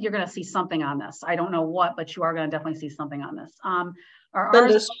childcare, I think you're going to see something on this. I don't know what, but you are going to definitely see something on this. Go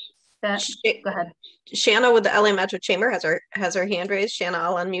ahead. Shanna with the LA Metro Chamber has her hand raised. Shanna,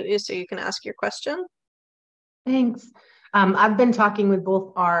 I'll unmute you so you can ask your question. Thanks. I've been talking with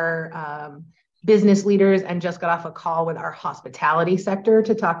both our business leaders and just got off a call with our hospitality sector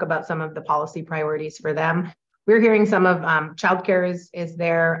to talk about some of the policy priorities for them. We're hearing some of childcare is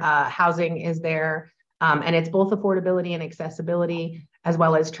there, housing is there, and it's both affordability and accessibility as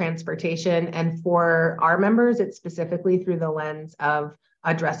well as transportation. And for our members, it's specifically through the lens of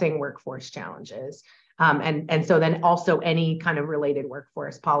addressing workforce challenges. And so then also any kind of related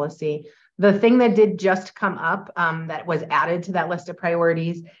workforce policy. The thing that did just come up that was added to that list of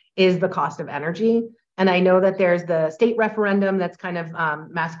priorities is the cost of energy. And I know that there's the state referendum that's kind of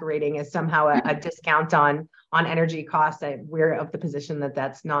masquerading as somehow a discount on energy costs. We're of the position that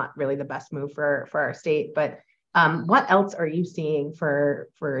that's not really the best move for our state. But what else are you seeing for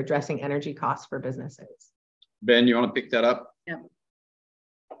addressing energy costs for businesses? Ben, you want to pick that up?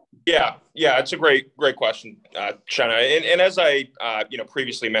 Yeah, it's a great question, Shanna. And as I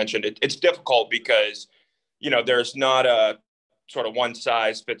previously mentioned, it's difficult because there's not a sort of one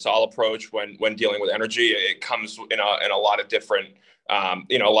size fits all approach when dealing with energy. It comes in a lot of different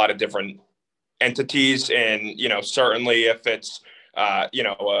entities, and certainly if it's a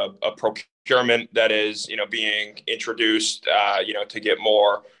procurement that is being introduced to get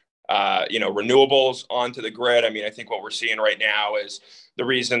more renewables onto the grid. I mean, I think what we're seeing right now is the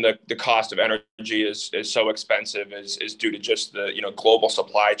reason the cost of energy is so expensive is due to just the global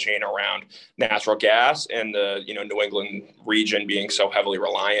supply chain around natural gas, and the New England region being so heavily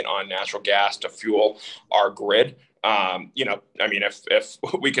reliant on natural gas to fuel our grid. I mean, if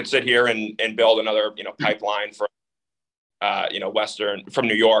we could sit here and build another pipeline from from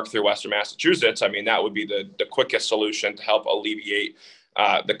New York through Western Massachusetts, I mean, that would be the quickest solution to help alleviate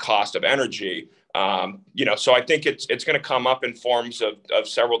the cost of energy. So I think it's going to come up in forms of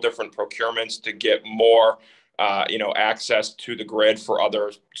several different procurements to get more, access to the grid for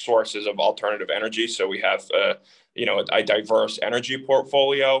other sources of alternative energy. So we have, a diverse energy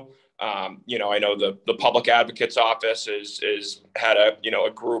portfolio. I know the Public Advocate's Office is had a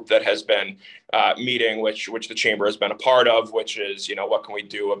group that has been meeting, which the chamber has been a part of, which is, what can we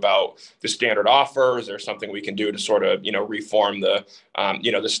do about the standard offer? Is there something we can do to sort of, reform the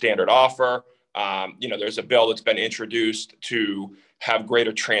standard offer? There's a bill that's been introduced to have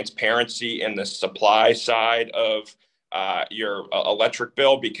greater transparency in the supply side of your electric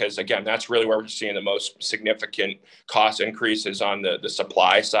bill, because again, that's really where we're seeing the most significant cost increases on the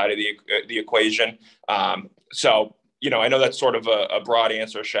supply side of the equation. So, I know that's sort of a broad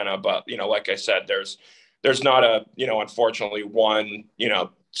answer, Shanna, but, like I said, there's not a, unfortunately one,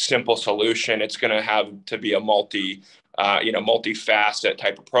 simple solution. It's going to have to be a multi-facet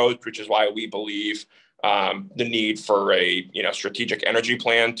type approach, which is why we believe the need for a strategic energy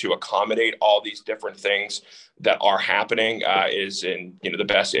plan to accommodate all these different things that are happening is in the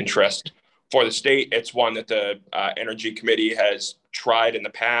best interest for the state. It's one that the Energy Committee has tried in the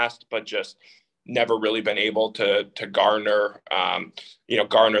past, but just never really been able to garner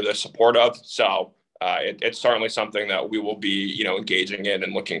the support of. So it's certainly something that we will be engaging in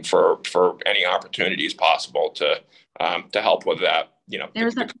and looking for any opportunities possible to help with that.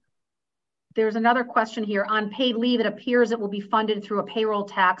 There's another question here on paid leave. It appears it will be funded through a payroll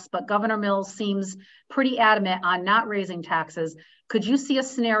tax, but Governor Mills seems pretty adamant on not raising taxes. Could you see a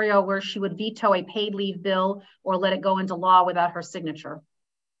scenario where she would veto a paid leave bill or let it go into law without her signature?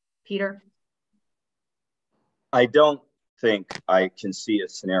 Peter? I don't think I can see a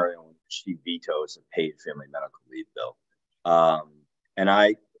scenario in which she vetoes a paid family medical leave bill.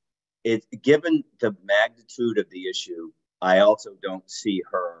 Given the magnitude of the issue, I also don't see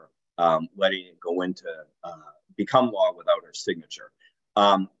her letting it go into become law without her signature.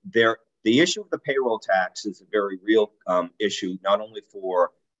 The issue of the payroll tax is a very real issue, not only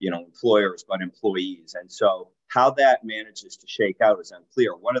for employers but employees, and so how that manages to shake out is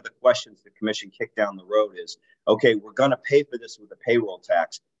unclear. One of the questions the commission kicked down the road is, okay, we're going to pay for this with a payroll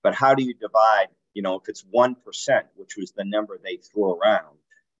tax, but how do you divide? If it's 1%, which was the number they threw around,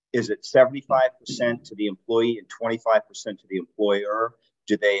 is it 75% to the employee and 25% to the employer?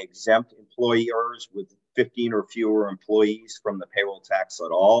 Do they exempt employers with 15 or fewer employees from the payroll tax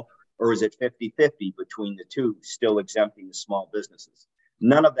at all? Or is it 50-50 between the two, still exempting the small businesses?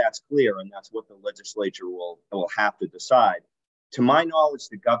 None of that's clear, and that's what the legislature will have to decide. To my knowledge,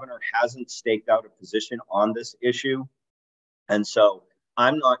 the governor hasn't staked out a position on this issue, and so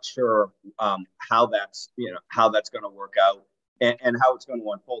I'm not sure how that's going to work out and how it's going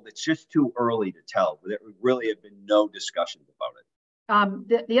to unfold. It's just too early to tell. There really have been no discussions about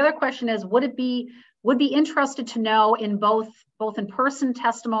it. The other question is, would be interested to know in both in-person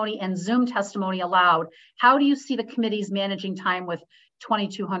testimony and Zoom testimony allowed, how do you see the committees managing time with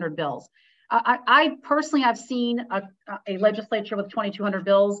 2,200 bills? I personally have seen a legislature with 2,200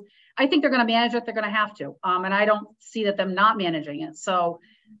 bills. I think they're going to manage it. They're going to have to, and I don't see them not managing it. So,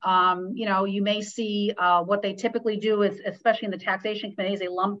 you may see what they typically do is, especially in the taxation committees, they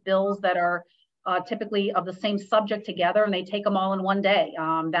lump bills that are typically of the same subject together, and they take them all in one day.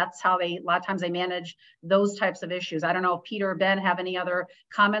 That's how a lot of times they manage those types of issues. I don't know if Peter or Ben have any other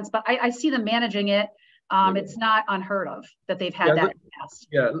comments, but I see them managing it. It's not unheard of that they've had that in the past.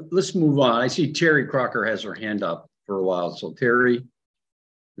 Yeah, let's move on. I see Terry Crocker has her hand up for a while. So Terry,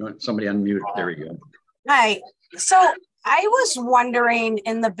 you want somebody unmute? There we go. Hi. So I was wondering,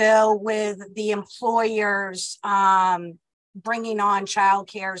 in the bill with the employers bringing on child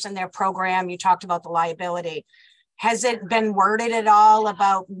cares in their program, you talked about the liability. Has it been worded at all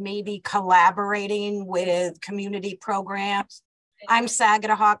about maybe collaborating with community programs? I'm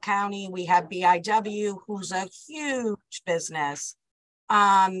Saginaw County. We have BIW, who's a huge business,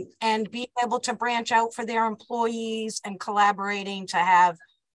 and being able to branch out for their employees and collaborating to have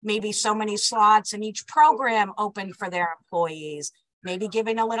maybe so many slots in each program open for their employees, maybe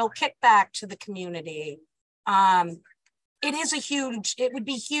giving a little kickback to the community. It would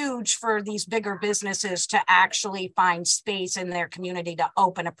be huge for these bigger businesses to actually find space in their community to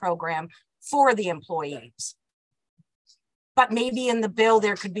open a program for the employees. But maybe in the bill,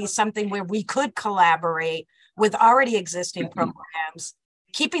 there could be something where we could collaborate with already existing programs,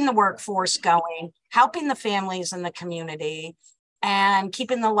 keeping the workforce going, helping the families in the community, and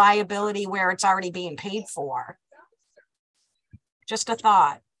keeping the liability where it's already being paid for. Just a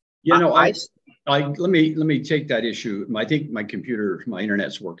thought. Let me take that issue. I think my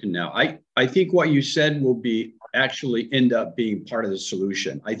internet's working now. I think what you said will actually end up being part of the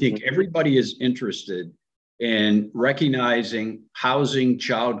solution. I think everybody is interested in recognizing housing,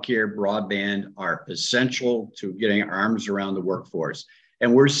 childcare, broadband are essential to getting our arms around the workforce.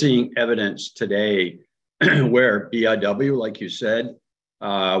 And we're seeing evidence today where BIW, like you said,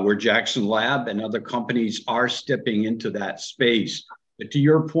 where Jackson Lab and other companies are stepping into that space. But to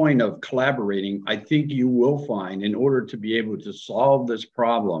your point of collaborating, I think you will find, in order to be able to solve this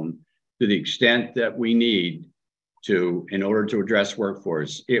problem to the extent that we need to, in order to address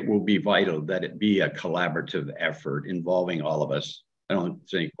workforce, it will be vital that it be a collaborative effort involving all of us. I don't think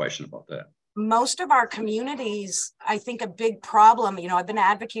there's any question about that. Most of our communities, I think a big problem, I've been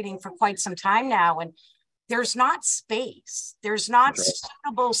advocating for quite some time now, and there's not space. There's not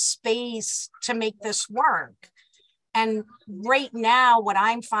suitable space to make this work. And right now, what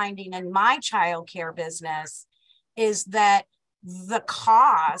I'm finding in my childcare business is that the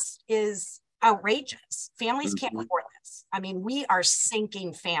cost is outrageous. Families can't afford this. I mean, we are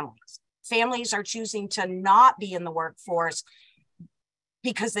sinking families. Families are choosing to not be in the workforce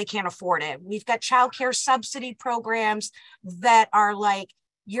because they can't afford it. We've got childcare subsidy programs that are like,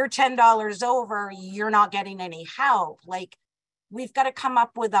 you're $10 over, you're not getting any help. Like, we've got to come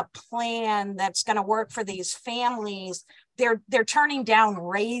up with a plan that's going to work for these families. They're turning down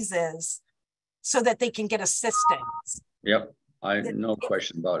raises so that they can get assistance. Yep, no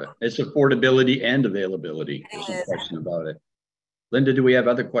question about it. It's affordability and availability. There's no question about it. Linda, do we have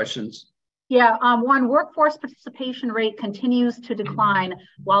other questions? Yeah, one, workforce participation rate continues to decline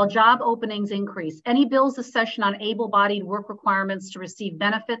while job openings increase. Any bills this session on able-bodied work requirements to receive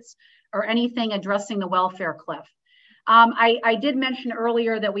benefits or anything addressing the welfare cliff? I did mention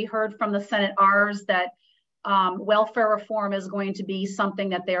earlier that we heard from the Senate Rs that welfare reform is going to be something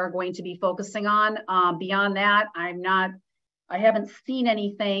that they're going to be focusing on. Beyond that, I'm not I haven't seen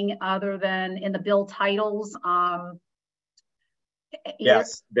anything other than in the bill titles.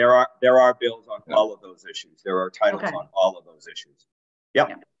 Yes, there are bills on all of those issues. There are titles on all of those issues. Yep.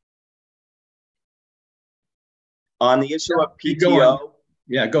 Yeah. On the issue of PTO.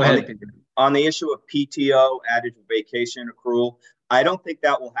 Yeah, go ahead. On the issue of PTO, added vacation accrual, I don't think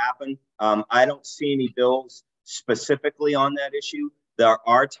that will happen. I don't see any bills specifically on that issue. There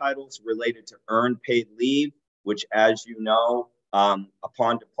are titles related to earned paid leave, which, as you know,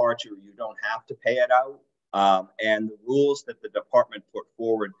 upon departure, you don't have to pay it out. And the rules that the department put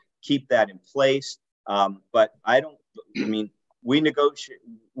forward keep that in place. But we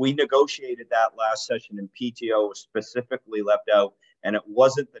negotiated that last session, and PTO was specifically left out, and it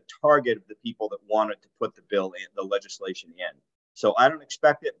wasn't the target of the people that wanted to put the bill in, the legislation in. So I don't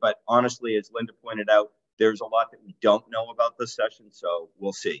expect it, but honestly, as Linda pointed out, there's a lot that we don't know about this session, so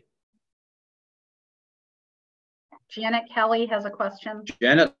we'll see. Janet Kelly has a question.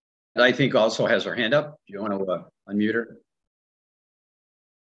 Janet, I think, also has her hand up. Do you want to unmute her?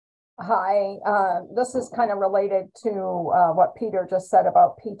 Hi, this is kind of related to what Peter just said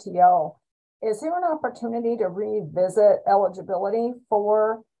about PTO. Is there an opportunity to revisit eligibility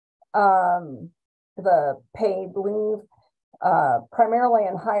for the paid leave? Primarily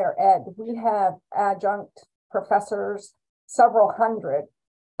in higher ed, we have adjunct professors, several hundred,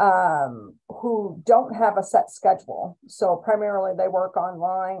 who don't have a set schedule. So primarily they work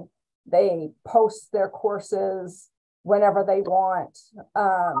online. They post their courses whenever they want,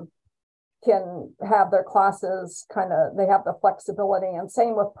 can have their classes they have the flexibility, and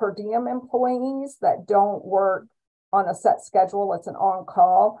same with per diem employees that don't work on a set schedule. It's an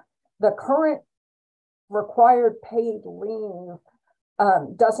on-call. The current required paid leave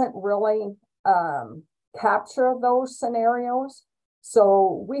doesn't really capture those scenarios.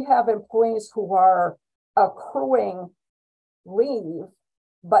 So we have employees who are accruing leave,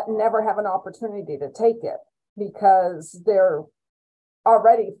 but never have an opportunity to take it because they're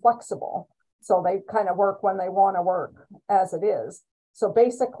already flexible. So they kind of work when they want to work as it is. So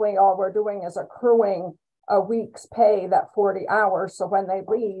basically all we're doing is accruing a week's pay, that 40 hours. So when they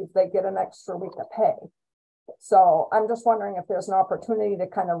leave, they get an extra week of pay. So I'm just wondering if there's an opportunity to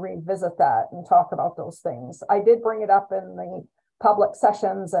kind of revisit that and talk about those things. I did bring it up in the public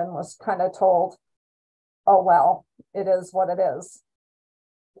sessions and was kind of told, oh, well, it is what it is.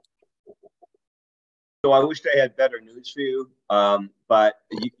 So I wish I had better news for you, but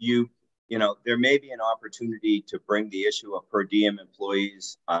you know, there may be an opportunity to bring the issue of per diem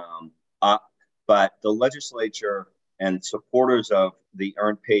employees up, but the legislature and supporters of the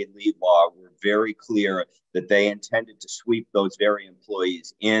earned paid leave law were very clear that they intended to sweep those very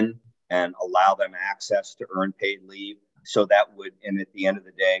employees in and allow them access to earned paid leave. So that would, and at the end of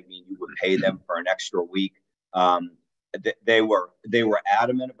the day, mean you would pay them for an extra week. They were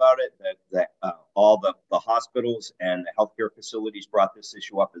adamant about it, that all the hospitals and the healthcare facilities brought this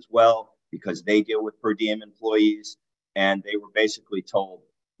issue up as well because they deal with per diem employees, and they were basically told,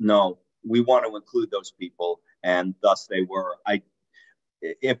 no, we want to include those people, and thus they were.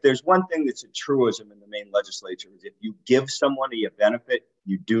 If there's one thing that's a truism in the Maine legislature is if you give somebody a benefit,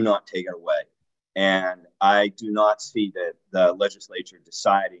 you do not take it away. And I do not see that the legislature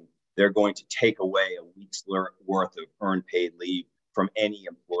deciding they're going to take away a week's worth of earned paid leave from any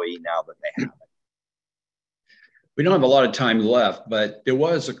employee now that they have it. We don't have a lot of time left, but there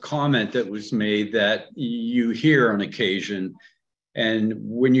was a comment that was made that you hear on occasion. And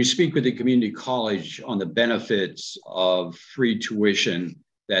when you speak with the community college on the benefits of free tuition,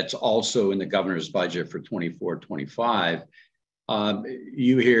 that's also in the governor's budget for 24-25,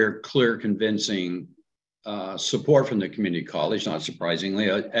 you hear clear, convincing support from the community college, not surprisingly,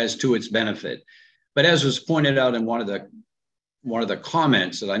 as to its benefit. But as was pointed out in one of the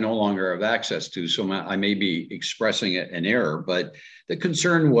comments that I no longer have access to, so I may be expressing an error, but the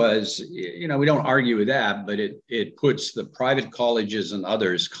concern was, you know, we don't argue with that, but it puts the private colleges and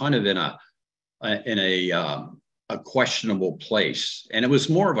others kind of in a questionable place. And it was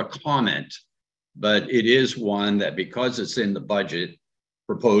more of a comment, but it is one that because it's in the budget,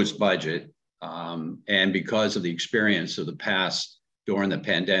 proposed budget, and because of the experience of the past during the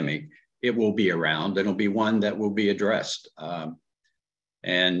pandemic, it will be around. It'll be one that will be addressed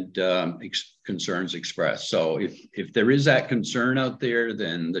and concerns expressed. So if there is that concern out there,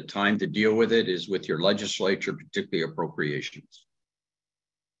 then the time to deal with it is with your legislature, particularly appropriations.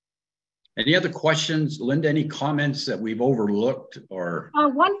 Any other questions? Linda, any comments that we've overlooked or?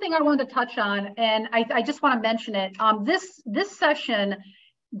 One thing I wanted to touch on, and I just want to mention it. This session,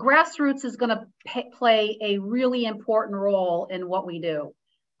 grassroots is going to play a really important role in what we do.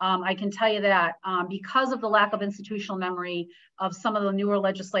 I can tell you that because of the lack of institutional memory of some of the newer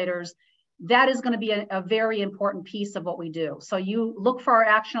legislators, that is going to be a very important piece of what we do. So you look for our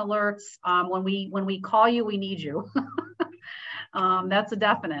action alerts. When we call you, we need you. That's a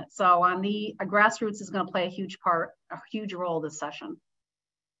definite. So on the grassroots is going to play a huge role this session.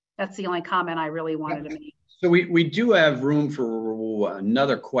 That's the only comment I really wanted to make. So we do have room for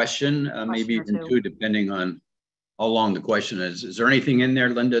another question, maybe even two, depending on how long the question is. Is there anything in there,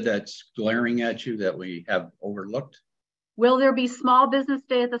 Linda, that's glaring at you that we have overlooked? Will there be small business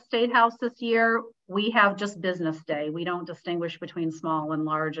day at the State House this year? We have just business day. We don't distinguish between small and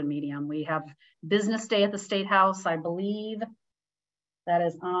large and medium. We have business day at the State House, I believe. That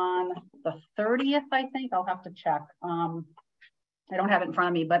is on the 30th, I think. I'll have to check. I don't have it in front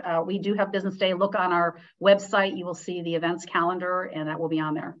of me, but we do have business day. Look on our website. You will see the events calendar, and that will be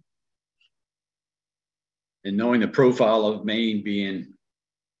on there. And knowing the profile of Maine being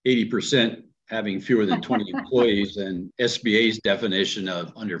 80% having fewer than 20 employees, and SBA's definition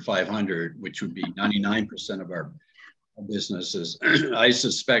of under 500, which would be 99% of our businesses, I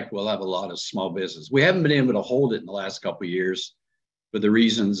suspect we'll have a lot of small business. We haven't been able to hold it in the last couple of years for the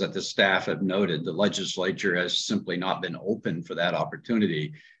reasons that the staff have noted. The legislature has simply not been open for that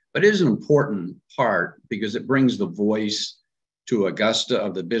opportunity, but it is an important part because it brings the voice to Augusta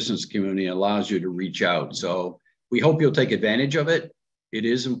of the business community and allows you to reach out. So we hope you'll take advantage of it. It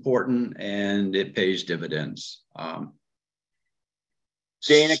is important and it pays dividends.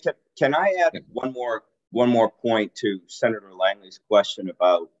 Dana, can I add one more point to Senator Langley's question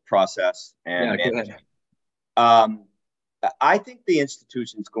about process and management? I think the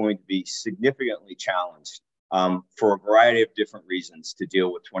institution is going to be significantly challenged for a variety of different reasons to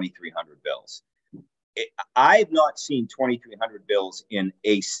deal with 2,300 bills. I have not seen 2,300 bills in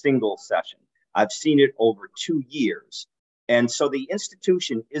a single session. I've seen it over 2 years. And so the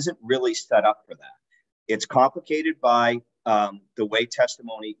institution isn't really set up for that. It's complicated by the way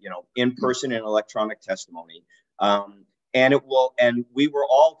testimony, in-person and electronic testimony. And we were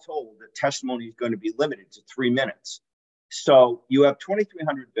all told that testimony is going to be limited to 3 minutes. So you have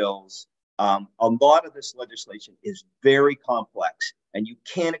 2,300 bills. A lot of this legislation is very complex, and you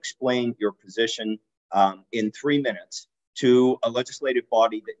can't explain your position in 3 minutes to a legislative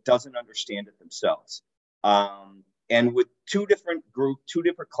body that doesn't understand it themselves. And with two different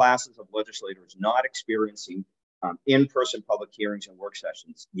classes of legislators not experiencing in-person public hearings and work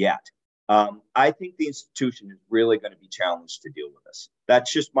sessions yet, I think the institution is really going to be challenged to deal with this.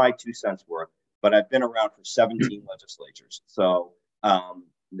 That's just my 2 cents worth. But I've been around for 17 legislatures. So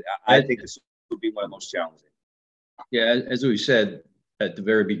I think this would be one of the most challenging. Yeah, as we said at the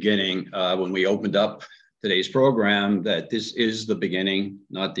very beginning, when we opened up today's program, that this is the beginning,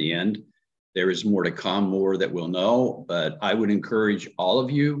 not the end. There is more to come, more that we'll know. But I would encourage all of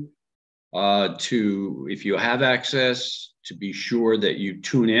you to, if you have access, to be sure that you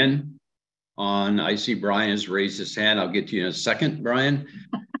tune in on, I see Brian has raised his hand. I'll get to you in a second, Brian.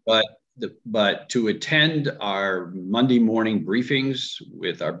 But to attend our Monday morning briefings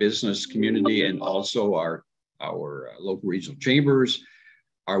with our business community and also our local regional chambers,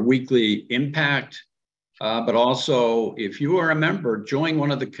 our weekly impact, but also if you are a member, join one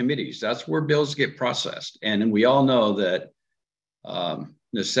of the committees. That's where bills get processed. And we all know that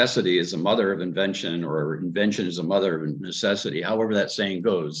necessity is the mother of invention, or invention is the mother of necessity. However that saying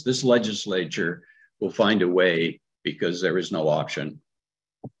goes, this legislature will find a way because there is no option.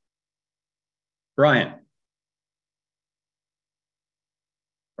 Brian,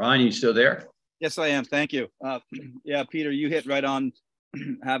 you still there? Yes, I am. Thank you. Yeah, Peter, you hit right on.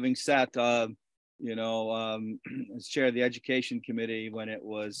 Having sat, as chair of the education committee when it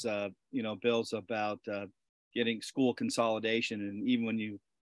was, bills about getting school consolidation, and even when you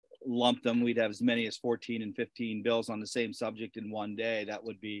lump them, we'd have as many as 14 and 15 bills on the same subject in one day. That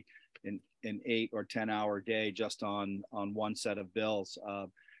would be an 8 or 10 hour day just on one set of bills.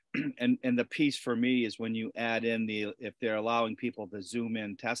 And the piece for me is when you add in if they're allowing people to Zoom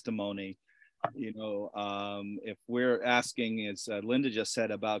in testimony, if we're asking, as Linda just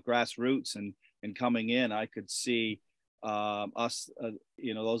said, about grassroots and coming in, I could see us,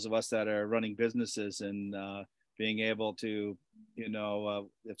 those of us that are running businesses and being able to,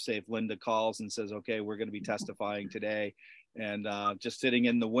 if Linda calls and says, okay, we're going to be testifying today, and just sitting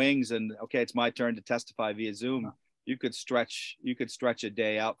in the wings and, okay, it's my turn to testify via Zoom. You could stretch a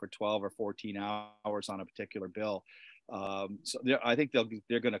day out for 12 or 14 hours on a particular bill. So I think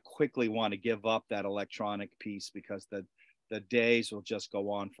they're going to quickly want to give up that electronic piece because the days will just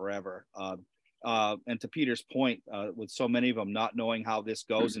go on forever. And to Peter's point, with so many of them not knowing how this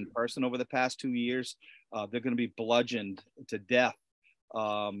goes in person over the past 2 years, they're going to be bludgeoned to death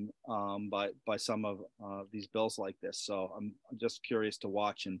by some of these bills like this. So I'm just curious to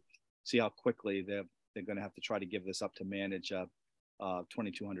watch and see how quickly they're going to have to try to give this up to manage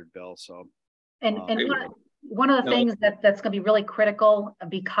 2,200 bills. So, and one of the things that's going to be really critical,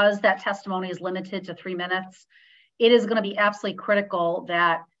 because that testimony is limited to 3 minutes, it is going to be absolutely critical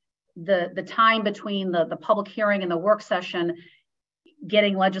that the time between the public hearing and the work session,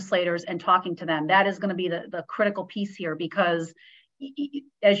 getting legislators and talking to them, that is going to be the critical piece here, because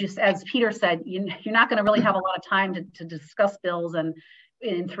as Peter said, you're not going to really have a lot of time to discuss bills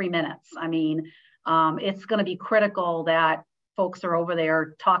in 3 minutes. I mean, it's going to be critical that folks are over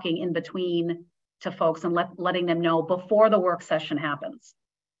there talking in between to folks and letting them know before the work session happens.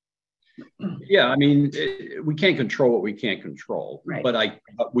 Yeah, I mean, we can't control what we can't control, right.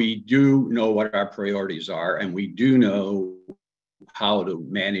 But we do know what our priorities are, and we do know how to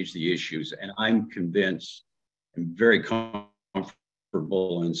manage the issues. And I'm convinced and very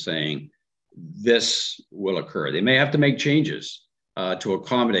comfortable in saying this will occur. They may have to make changes to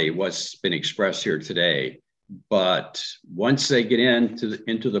accommodate what's been expressed here today, but once they get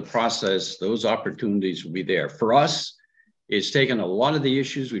into the process, those opportunities will be there. For us, it's taken a lot of the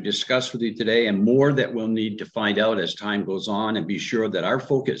issues we discussed with you today and more that we'll need to find out as time goes on, and be sure that our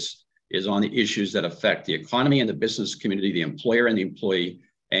focus is on the issues that affect the economy and the business community, the employer and the employee.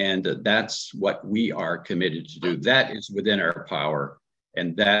 And that's what we are committed to do. That is within our power.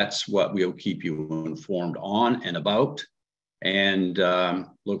 And that's what we'll keep you informed on and about. And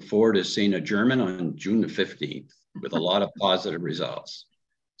look forward to seeing adjournment on June the 15th with a lot of positive results.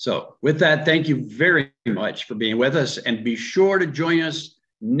 So with that, thank you very much for being with us, and be sure to join us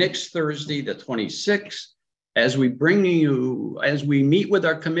next Thursday, the 26th, as we meet with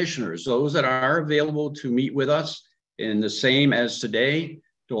our commissioners, those that are available to meet with us in the same as today,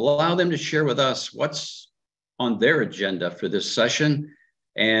 to allow them to share with us what's on their agenda for this session.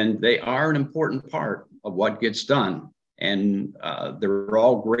 And they are an important part of what gets done. And they're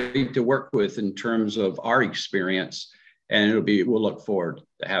all great to work with in terms of our experience. And we'll look forward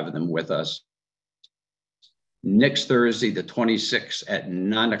to having them with us next Thursday, the 26th at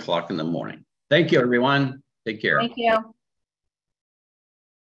 9 o'clock in the morning. Thank you, everyone. Take care. Thank you.